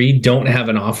 2, and 3 don't have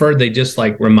an offer. They just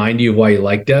remind you of why you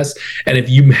liked us. And if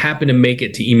you happen to make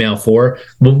it to email 4,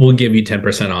 we'll give you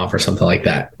 10% off or something like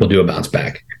that. We'll do a bounce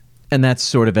back. And that's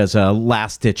sort of as a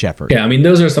last ditch effort. Yeah,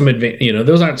 those are some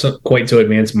those aren't quite so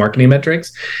advanced marketing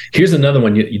metrics. Here's another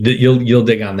one you'll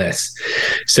dig on this.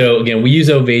 So again, we use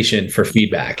Ovation for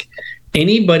feedback.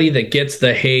 Anybody that gets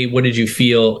the, hey, what did you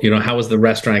feel? How was the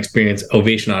restaurant experience?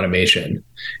 Ovation automation.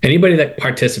 Anybody that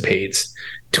participates,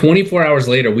 24 hours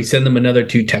later, we send them another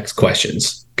 2 text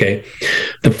questions. Okay.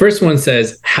 The first one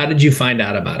says, how did you find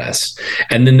out about us?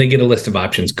 And then they get a list of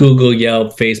options: Google,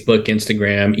 Yelp, Facebook,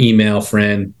 Instagram, email,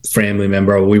 friend, family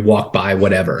member, we walk by,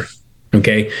 whatever.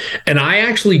 Okay. And I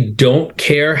actually don't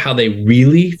care how they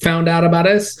really found out about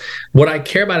us. What I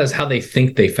care about is how they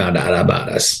think they found out about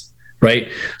us.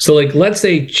 Right. So let's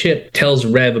say Chip tells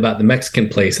Rev about the Mexican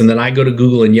place, and then I go to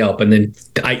Google and Yelp, and then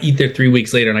I eat there 3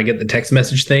 weeks later and I get the text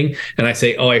message thing and I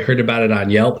say, oh, I heard about it on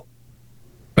Yelp.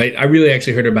 Right. I really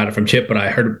actually heard about it from Chip, but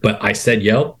I said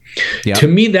Yelp. Yep. To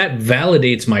me, that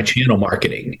validates my channel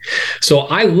marketing. So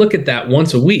I look at that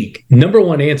once a week. Number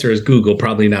 1 answer is Google,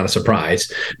 probably not a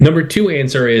surprise. Number 2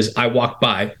 answer is I walk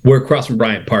by. We're across from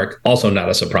Bryant Park, also not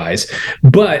a surprise.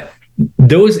 But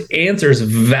those answers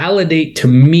validate to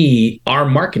me our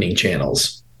marketing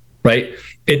channels, right?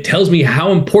 It tells me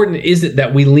how important is it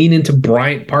that we lean into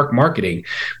Bryant Park marketing.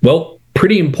 Well,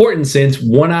 pretty important, since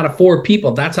 1 out of 4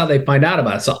 people, that's how they find out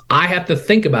about it. So I have to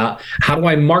think about, how do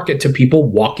I market to people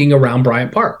walking around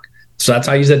Bryant Park? So that's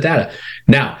how I use that data.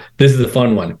 Now, this is the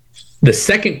fun one. The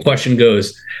second question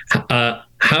goes,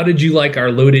 how did you like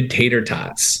our loaded tater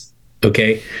tots?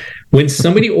 Okay. When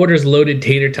somebody orders loaded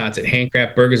tater tots at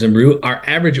Handcraft Burgers and Brew, our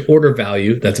average order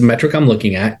value, that's a metric I'm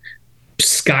looking at,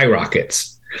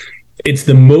 skyrockets. It's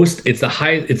the most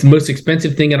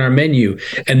expensive thing on our menu.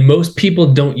 And most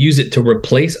people don't use it to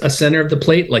replace a center of the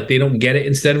plate. They don't get it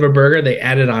instead of a burger, they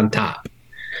add it on top.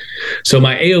 So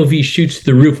my AOV shoots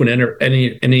through the roof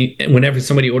whenever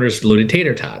somebody orders loaded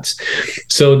tater tots.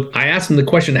 So I asked them the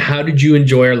question, how did you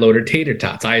enjoy our loaded tater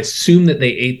tots? I assume that they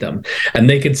ate them, and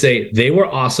they could say they were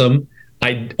awesome,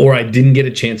 I didn't get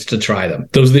a chance to try them.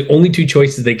 Those are the only 2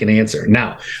 choices they can answer.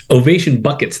 Now, Ovation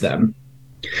buckets them.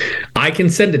 I can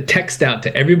send a text out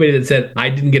to everybody that said I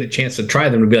didn't get a chance to try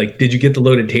them and be like, did you get the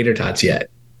loaded tater tots yet?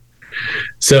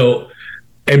 So,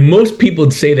 and most people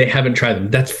would say they haven't tried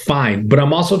them. That's fine. But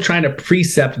I'm also trying to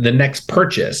precept the next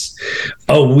purchase.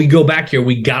 Oh, we go back here,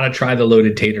 we got to try the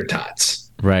loaded tater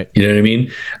tots. Right. You know what I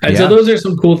mean? And so those are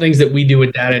some cool things that we do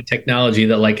with data and technology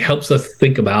that helps us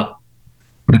think about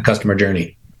the customer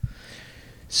journey.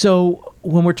 So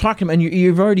when we're talking, and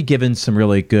you've already given some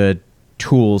really good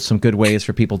tools, some good ways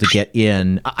for people to get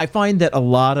in. I find that a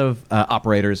lot of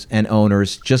operators and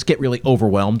owners just get really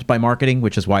overwhelmed by marketing,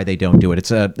 which is why they don't do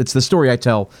it. It's the story I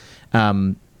tell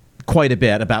quite a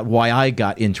bit about why I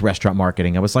got into restaurant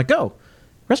marketing. I was like, oh,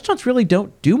 restaurants really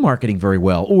don't do marketing very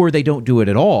well, or they don't do it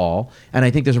at all. And I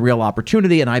think there's a real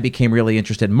opportunity, and I became really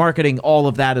interested in marketing. All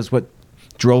of that is what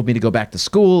drove me to go back to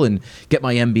school and get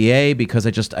my MBA, because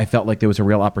I felt like there was a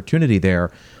real opportunity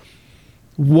there.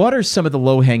 What are some of the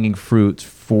low-hanging fruits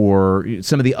for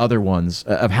some of the other ones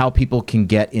of how people can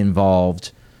get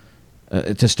involved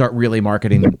to start really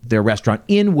marketing their restaurant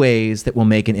in ways that will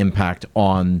make an impact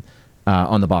on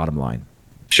on the bottom line.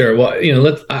 Sure. Well,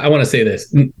 I want to say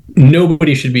this.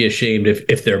 Nobody should be ashamed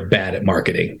if they're bad at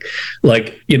marketing.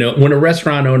 Like, when a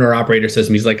restaurant owner or operator says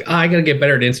to me, he's like, I got to get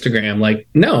better at Instagram. Like,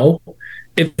 no,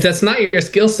 if that's not your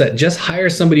skill set, just hire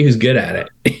somebody who's good at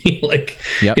it. Like,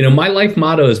 yep. My life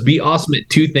motto is be awesome at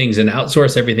two things and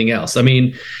outsource everything else. I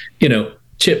mean,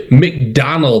 Chip,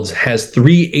 McDonald's has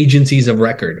 3 agencies of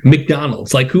record.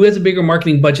 McDonald's, like, who has a bigger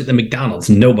marketing budget than McDonald's?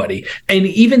 Nobody. And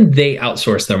even they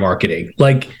outsource their marketing.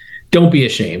 Like, don't be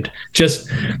ashamed. Just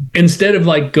instead of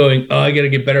like going, oh, I got to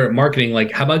get better at marketing.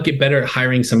 Like, how about get better at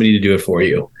hiring somebody to do it for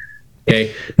you?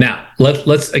 Okay. Now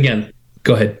let's again,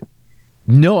 go ahead.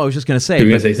 No, I was just going to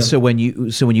say, so when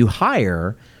you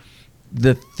hire,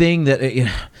 the thing that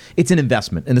it's an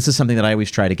investment. And this is something that I always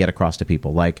try to get across to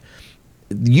people. Like,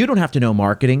 you don't have to know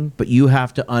marketing, but you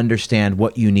have to understand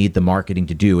what you need the marketing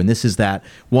to do. And this is that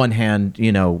one hand,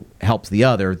 helps the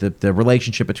other, the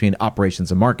relationship between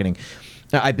operations and marketing.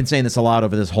 I've been saying this a lot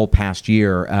over this whole past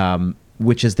year,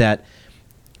 which is that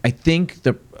I think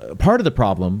the part of the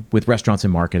problem with restaurants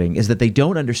and marketing is that they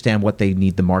don't understand what they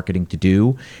need the marketing to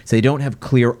do. So they don't have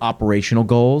clear operational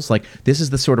goals. Like, this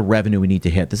is the sort of revenue we need to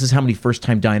hit. This is how many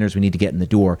first-time diners we need to get in the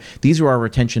door. These are our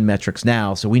retention metrics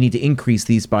now, so we need to increase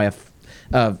these by a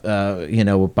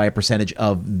percentage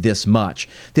of this much.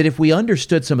 That if we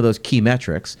understood some of those key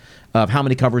metrics of how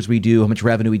many covers we do, how much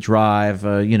revenue we drive,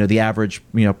 the average,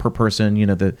 per person,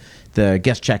 the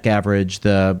guest check average,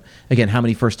 how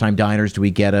many first-time diners do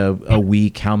we get a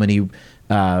week, how many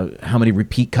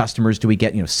repeat customers do we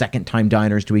get, second-time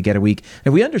diners do we get a week?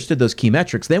 If we understood those key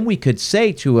metrics, then we could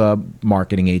say to a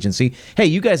marketing agency, hey,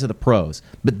 you guys are the pros,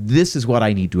 but this is what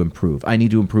I need to improve. I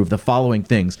need to improve the following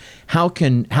things. How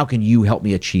can you help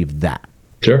me achieve that?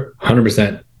 Sure,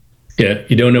 100%. Yeah,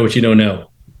 you don't know what you don't know.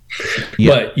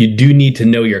 Yeah. But you do need to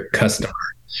know your customer.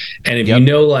 And if you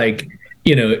know, like,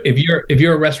 if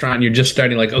you're a restaurant and you're just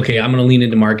starting, like, okay, I'm going to lean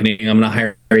into marketing, I'm going to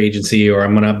hire an agency, or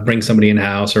I'm going to bring somebody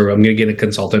in-house, or I'm going to get a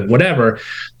consultant, whatever,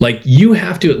 like, you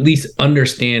have to at least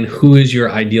understand who is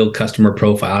your ideal customer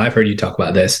profile. I've heard you talk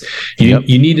about this. You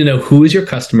need to know who is your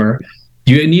customer.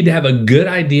 You need to have a good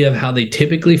idea of how they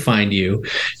typically find you.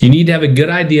 You need to have a good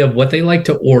idea of what they like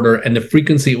to order and the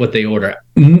frequency of what they order.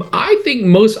 I think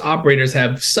most operators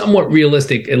have somewhat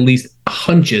realistic, at least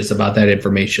hunches about that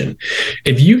information.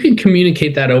 If you can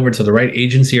communicate that over to the right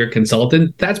agency or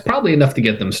consultant, that's probably enough to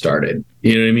get them started.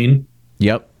 You know what I mean?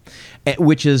 Yep.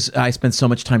 Which is, I spend so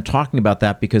much time talking about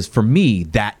that because for me,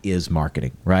 that is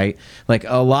marketing, right? Like,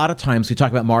 a lot of times we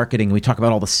talk about marketing and we talk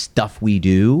about all the stuff we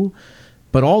do,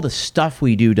 but all the stuff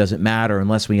we do doesn't matter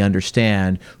unless we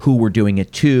understand who we're doing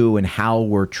it to and how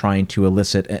we're trying to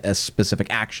elicit a specific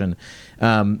action.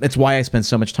 It's why I spend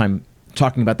so much time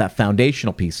talking about that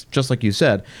foundational piece, just like you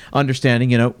said,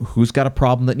 understanding, who's got a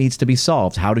problem that needs to be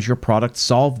solved. How does your product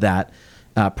solve that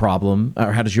problem,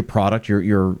 or how does your product,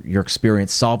 your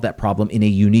experience solve that problem in a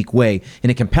unique way, in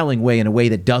a compelling way, in a way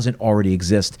that doesn't already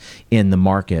exist in the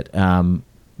market?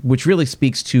 Which really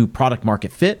speaks to product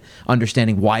market fit,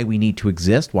 understanding why we need to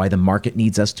exist, why the market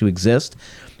needs us to exist.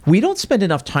 We don't spend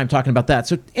enough time talking about that.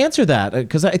 So answer that,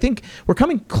 because I think we're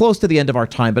coming close to the end of our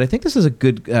time, but I think this is a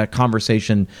good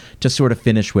conversation to sort of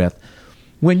finish with.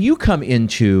 When you come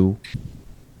into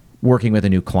working with a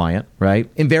new client, right,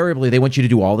 invariably they want you to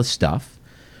do all this stuff.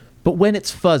 But when it's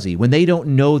fuzzy, when they don't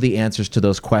know the answers to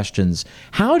those questions,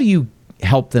 how do you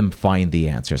help them find the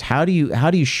answers? How do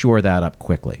you shore that up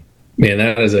quickly? Man,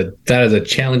 that is a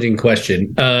challenging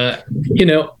question. I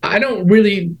don't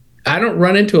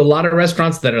run into a lot of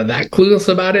restaurants that are that clueless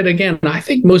about it. Again, I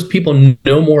think most people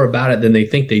know more about it than they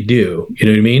think they do. You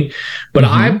know what I mean? But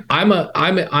I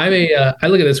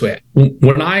look at it this way.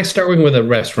 When I start working with a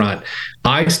restaurant,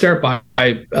 I start by,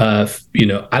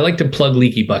 I like to plug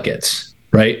leaky buckets,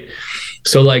 right?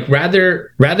 So, like, rather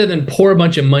than pour a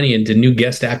bunch of money into new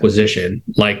guest acquisition,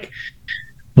 like,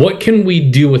 what can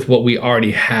we do with what we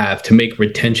already have to make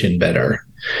retention better?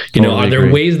 Are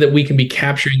there ways that we can be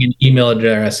capturing an email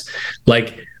address?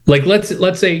 Like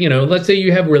let's say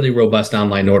you have really robust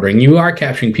online ordering. You are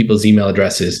capturing people's email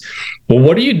addresses. Well,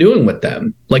 what are you doing with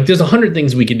them? Like, there's 100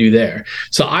 things we can do there.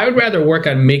 So I would rather work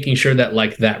on making sure that,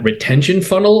 like, that retention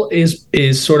funnel is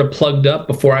sort of plugged up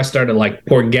before I start to, like,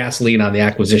 pour gasoline on the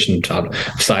acquisition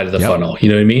side of the funnel. You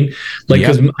know what I mean? Like,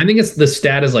 because I think it's the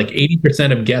stat is like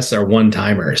 80% of guests are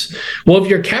one-timers. Well, if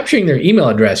you're capturing their email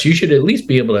address, you should at least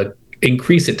be able to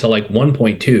increase it to like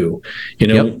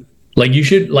 1.2, like, you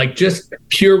should, like, just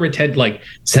pure retent, like,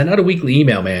 send out a weekly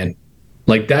email, man.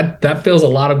 Like, that fills a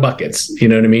lot of buckets. You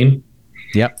know what I mean?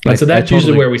 Yep. And so that's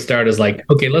usually where we start, is like,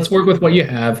 okay, let's work with what you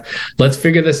have. Let's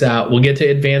figure this out. We'll get to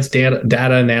advanced data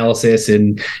analysis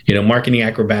and, marketing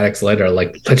acrobatics later.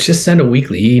 Like, let's just send a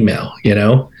weekly email,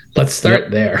 let's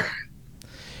start there.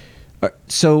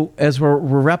 So as we're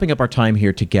wrapping up our time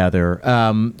here together,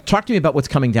 talk to me about what's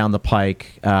coming down the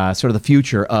pike, sort of the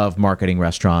future of marketing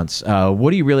restaurants.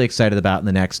 What are you really excited about in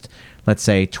the next, let's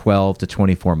say, 12 to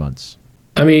 24 months?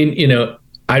 I mean,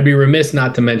 I'd be remiss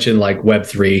not to mention like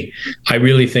Web3. I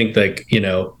really think that,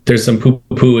 there's some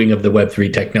poo-pooing of the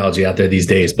Web3 technology out there these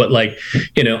days. But like,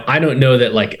 I don't know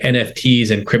that like NFTs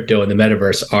and crypto and the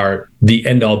metaverse are the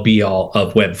end all be all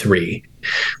of Web3.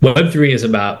 Web3 is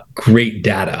about great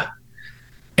data.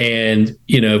 And,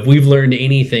 if we've learned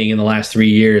anything in the last 3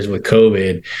 years with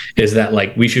COVID, is that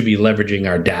like we should be leveraging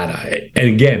our data. And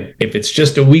again, if it's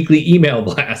just a weekly email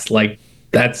blast, like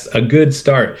that's a good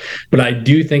start. But I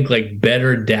do think like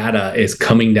better data is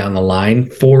coming down the line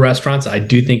for restaurants. I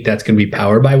do think that's going to be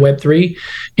powered by Web3,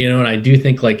 and I do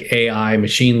think like AI,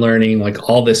 machine learning, like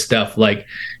all this stuff, like,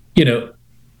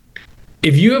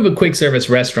 if you have a quick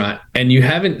service restaurant and you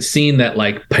haven't seen that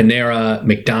like Panera,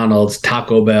 McDonald's,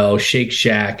 Taco Bell, Shake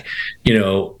Shack,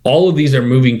 all of these are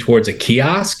moving towards a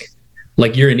kiosk,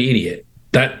 like you're an idiot.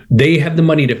 That they have the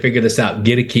money to figure this out,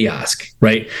 get a kiosk,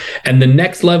 right? And the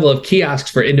next level of kiosks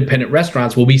for independent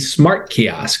restaurants will be smart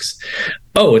kiosks.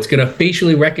 Oh, it's going to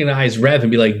facially recognize Rev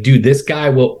and be like, dude, this guy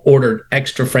will order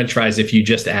extra French fries if you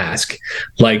just ask.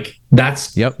 Like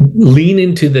that's lean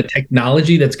into the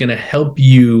technology that's going to help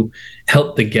you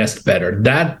help the guest better.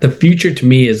 That the future to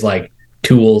me is like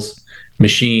tools,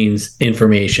 machines,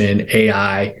 information,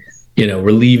 AI,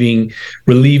 relieving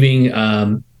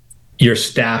your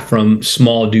staff from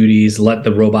small duties, let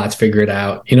the robots figure it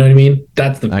out. You know what I mean?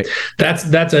 That's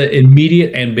an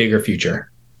immediate and bigger future.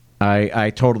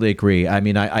 I totally agree. I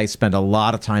mean, I spend a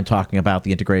lot of time talking about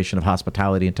the integration of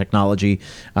hospitality and technology.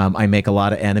 I make a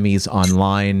lot of enemies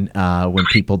online when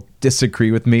people disagree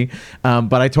with me,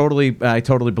 but I totally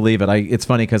believe it. It's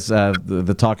funny because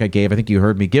the talk I gave, I think you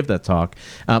heard me give that talk.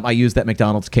 I used that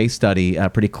McDonald's case study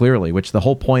pretty clearly, which the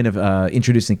whole point of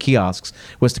introducing kiosks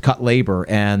was to cut labor,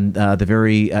 and the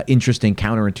very interesting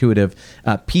counterintuitive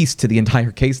piece to the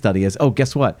entire case study is, oh,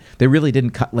 guess what? They really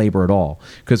didn't cut labor at all,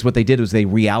 because what they did was they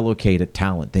reallocated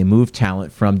talent. They moved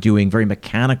talent from doing very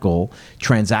mechanical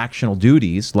transactional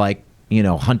duties like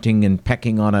hunting and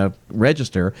pecking on a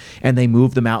register, and they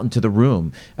moved them out into the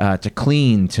room to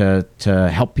clean, to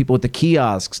help people with the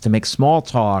kiosks, to make small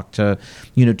talk, to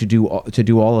do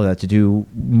all of that, to do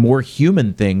more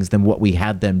human things than what we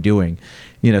had them doing.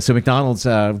 So McDonald's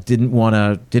didn't want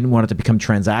it to become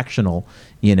transactional,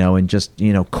 and just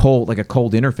cold, like a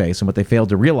cold interface. And what they failed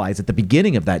to realize at the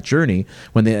beginning of that journey,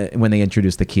 when they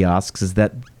introduced the kiosks, is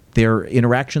that their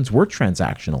interactions were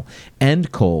transactional and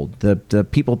cold. The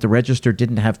people at the register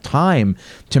didn't have time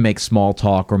to make small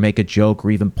talk or make a joke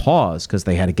or even pause, because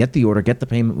they had to get the order, get the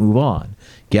payment, move on.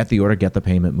 Get the order, get the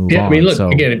payment, move on. Yeah, I mean, look,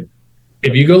 again,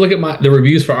 if you go look at the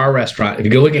reviews for our restaurant, if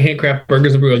you go look at Handcraft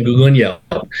Burgers and Brew on Google and Yelp,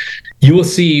 you will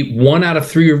see 1 out of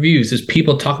 3 reviews is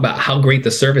people talk about how great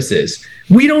the service is.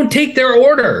 We don't take their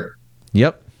order.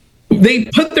 Yep. They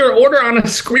put their order on a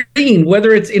screen,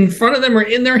 whether it's in front of them or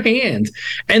in their hand.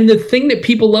 And the thing that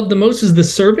people love the most is the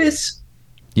service.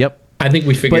 Yep. I think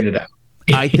we figured it out.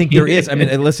 I think there is. I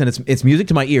mean, listen, it's music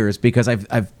to my ears, because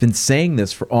I've been saying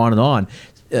this for on and on.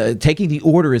 Taking the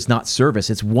order is not service.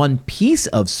 It's one piece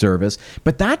of service,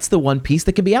 but that's the one piece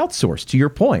that can be outsourced, to your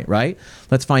point, right?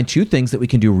 Let's find 2 things that we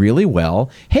can do really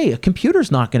well. Hey, a computer's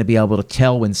not going to be able to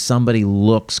tell when somebody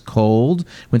looks cold,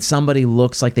 when somebody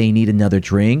looks like they need another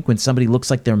drink, when somebody looks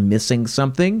like they're missing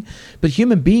something. But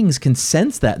human beings can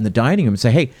sense that in the dining room and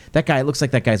say, hey, that guy, it looks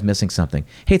like that guy's missing something.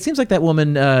 Hey, it seems like that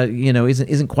woman,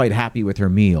 isn't quite happy with her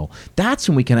meal. That's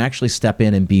when we can actually step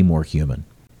in and be more human.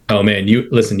 Oh man, you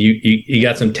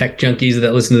got some tech junkies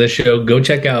that listen to this show. Go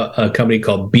check out a company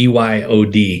called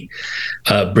BYOD,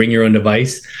 Bring Your Own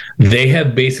Device. They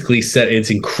have basically it's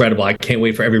incredible. I can't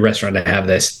wait for every restaurant to have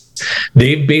this.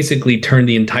 They've basically turned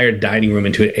the entire dining room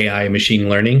into AI and machine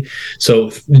learning.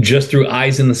 So just through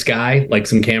eyes in the sky, like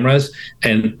some cameras,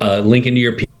 and link into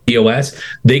your POS,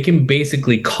 they can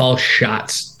basically call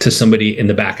shots to somebody in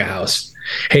the back of house.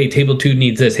 Hey, table 2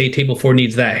 needs this. Hey, table 4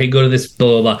 needs that. Hey, go to this,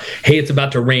 blah, blah, blah. Hey, it's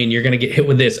about to rain. You're going to get hit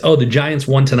with this. Oh, the Giants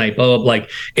won tonight, blah, blah, blah. Like,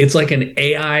 it's like an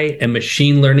AI and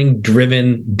machine learning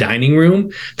driven dining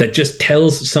room that just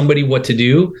tells somebody what to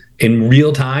do in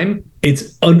real time.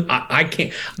 I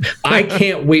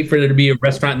can't wait for there to be a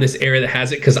restaurant in this area that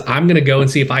has it, because I'm going to go and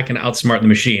see if I can outsmart the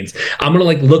machines. I'm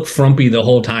going to look frumpy the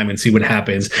whole time and see what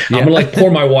happens. Yeah. I'm going to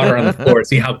pour my water on the floor and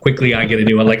see how quickly I get to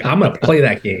do it. I'm going to play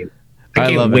that game. I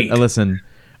can't love wait. it. Listen,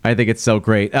 I think it's so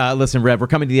great. Listen, Rev, we're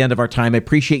coming to the end of our time. I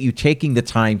appreciate you taking the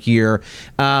time here.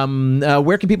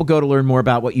 Where can people go to learn more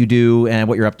about what you do and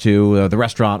what you're up to, the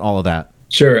restaurant, all of that?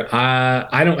 Sure.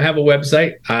 I don't have a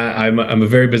website. I'm a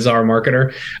very bizarre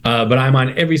marketer, but I'm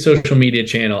on every social media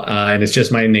channel, and it's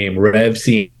just my name, Rev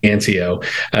Ciancio.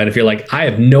 And if you're like, I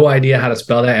have no idea how to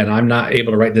spell that, and I'm not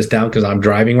able to write this down because I'm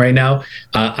driving right now,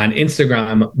 on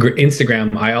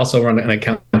Instagram, I also run an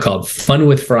account called Fun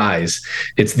with Fries.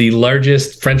 It's the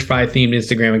largest French fry themed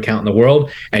Instagram account in the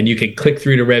world, and you can click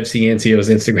through to Rev Ciancio's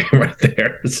Instagram right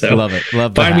there. So love it.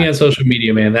 Love find me on social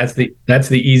media, man. That's the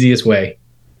easiest way.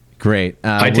 Great.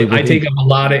 I take up a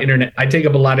lot of internet. I take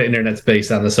up a lot of internet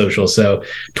space on the social. So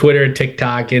Twitter,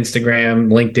 TikTok, Instagram,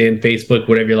 LinkedIn, Facebook,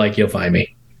 whatever you like, you'll find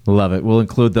me. Love it. We'll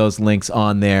include those links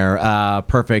on there.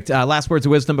 Perfect. Last words of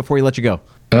wisdom before we let you go.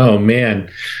 Oh man,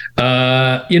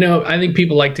 I think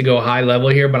people like to go high level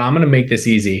here, but I'm going to make this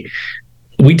easy.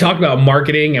 We talked about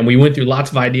marketing, and we went through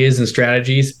lots of ideas and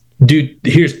strategies. Dude,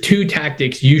 here's 2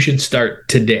 tactics you should start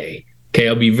today. Okay,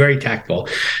 I'll be very tactful.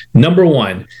 Number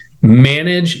 1.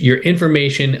 Manage your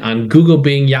information on Google,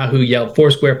 Bing, Yahoo, Yelp,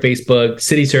 Foursquare, Facebook,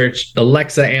 City Search,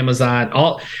 Alexa, Amazon,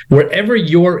 wherever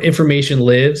your information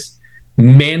lives.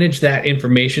 Manage that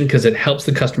information because it helps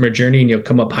the customer journey and you'll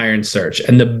come up higher in search.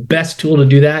 And the best tool to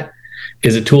do that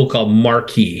is a tool called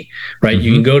Marquee, right? Mm-hmm.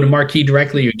 You can go to Marquee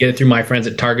directly. You get it through my friends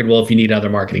at Targetwell if you need other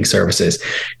marketing services.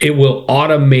 It will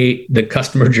automate the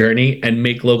customer journey and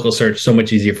make local search so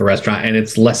much easier for restaurant. And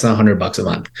it's less than $100 a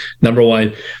month. Number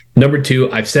 1. Number 2,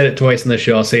 I've said it twice in the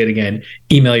show. I'll say it again.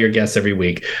 Email your guests every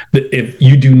week. But if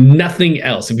you do nothing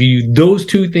else, if you do those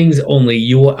 2 things only,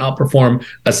 you will outperform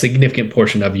a significant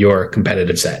portion of your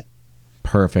competitive set.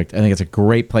 Perfect. I think it's a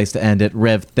great place to end it.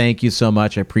 Rev, thank you so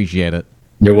much. I appreciate it.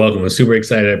 You're welcome. I'm super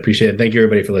excited. I appreciate it. Thank you,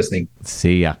 everybody, for listening.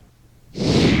 See ya.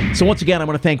 So once again, I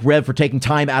want to thank Rev for taking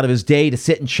time out of his day to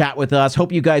sit and chat with us.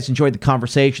 Hope you guys enjoyed the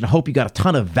conversation. I hope you got a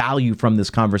ton of value from this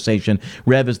conversation.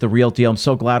 Rev is the real deal. I'm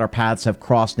so glad our paths have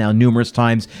crossed now numerous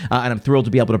times, and I'm thrilled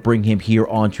to be able to bring him here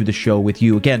onto the show with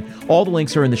you. Again, all the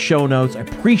links are in the show notes. I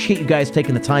appreciate you guys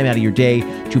taking the time out of your day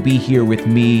to be here with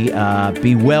me.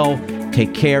 Be well,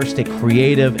 take care, stay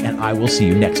creative, and I will see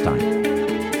you next time.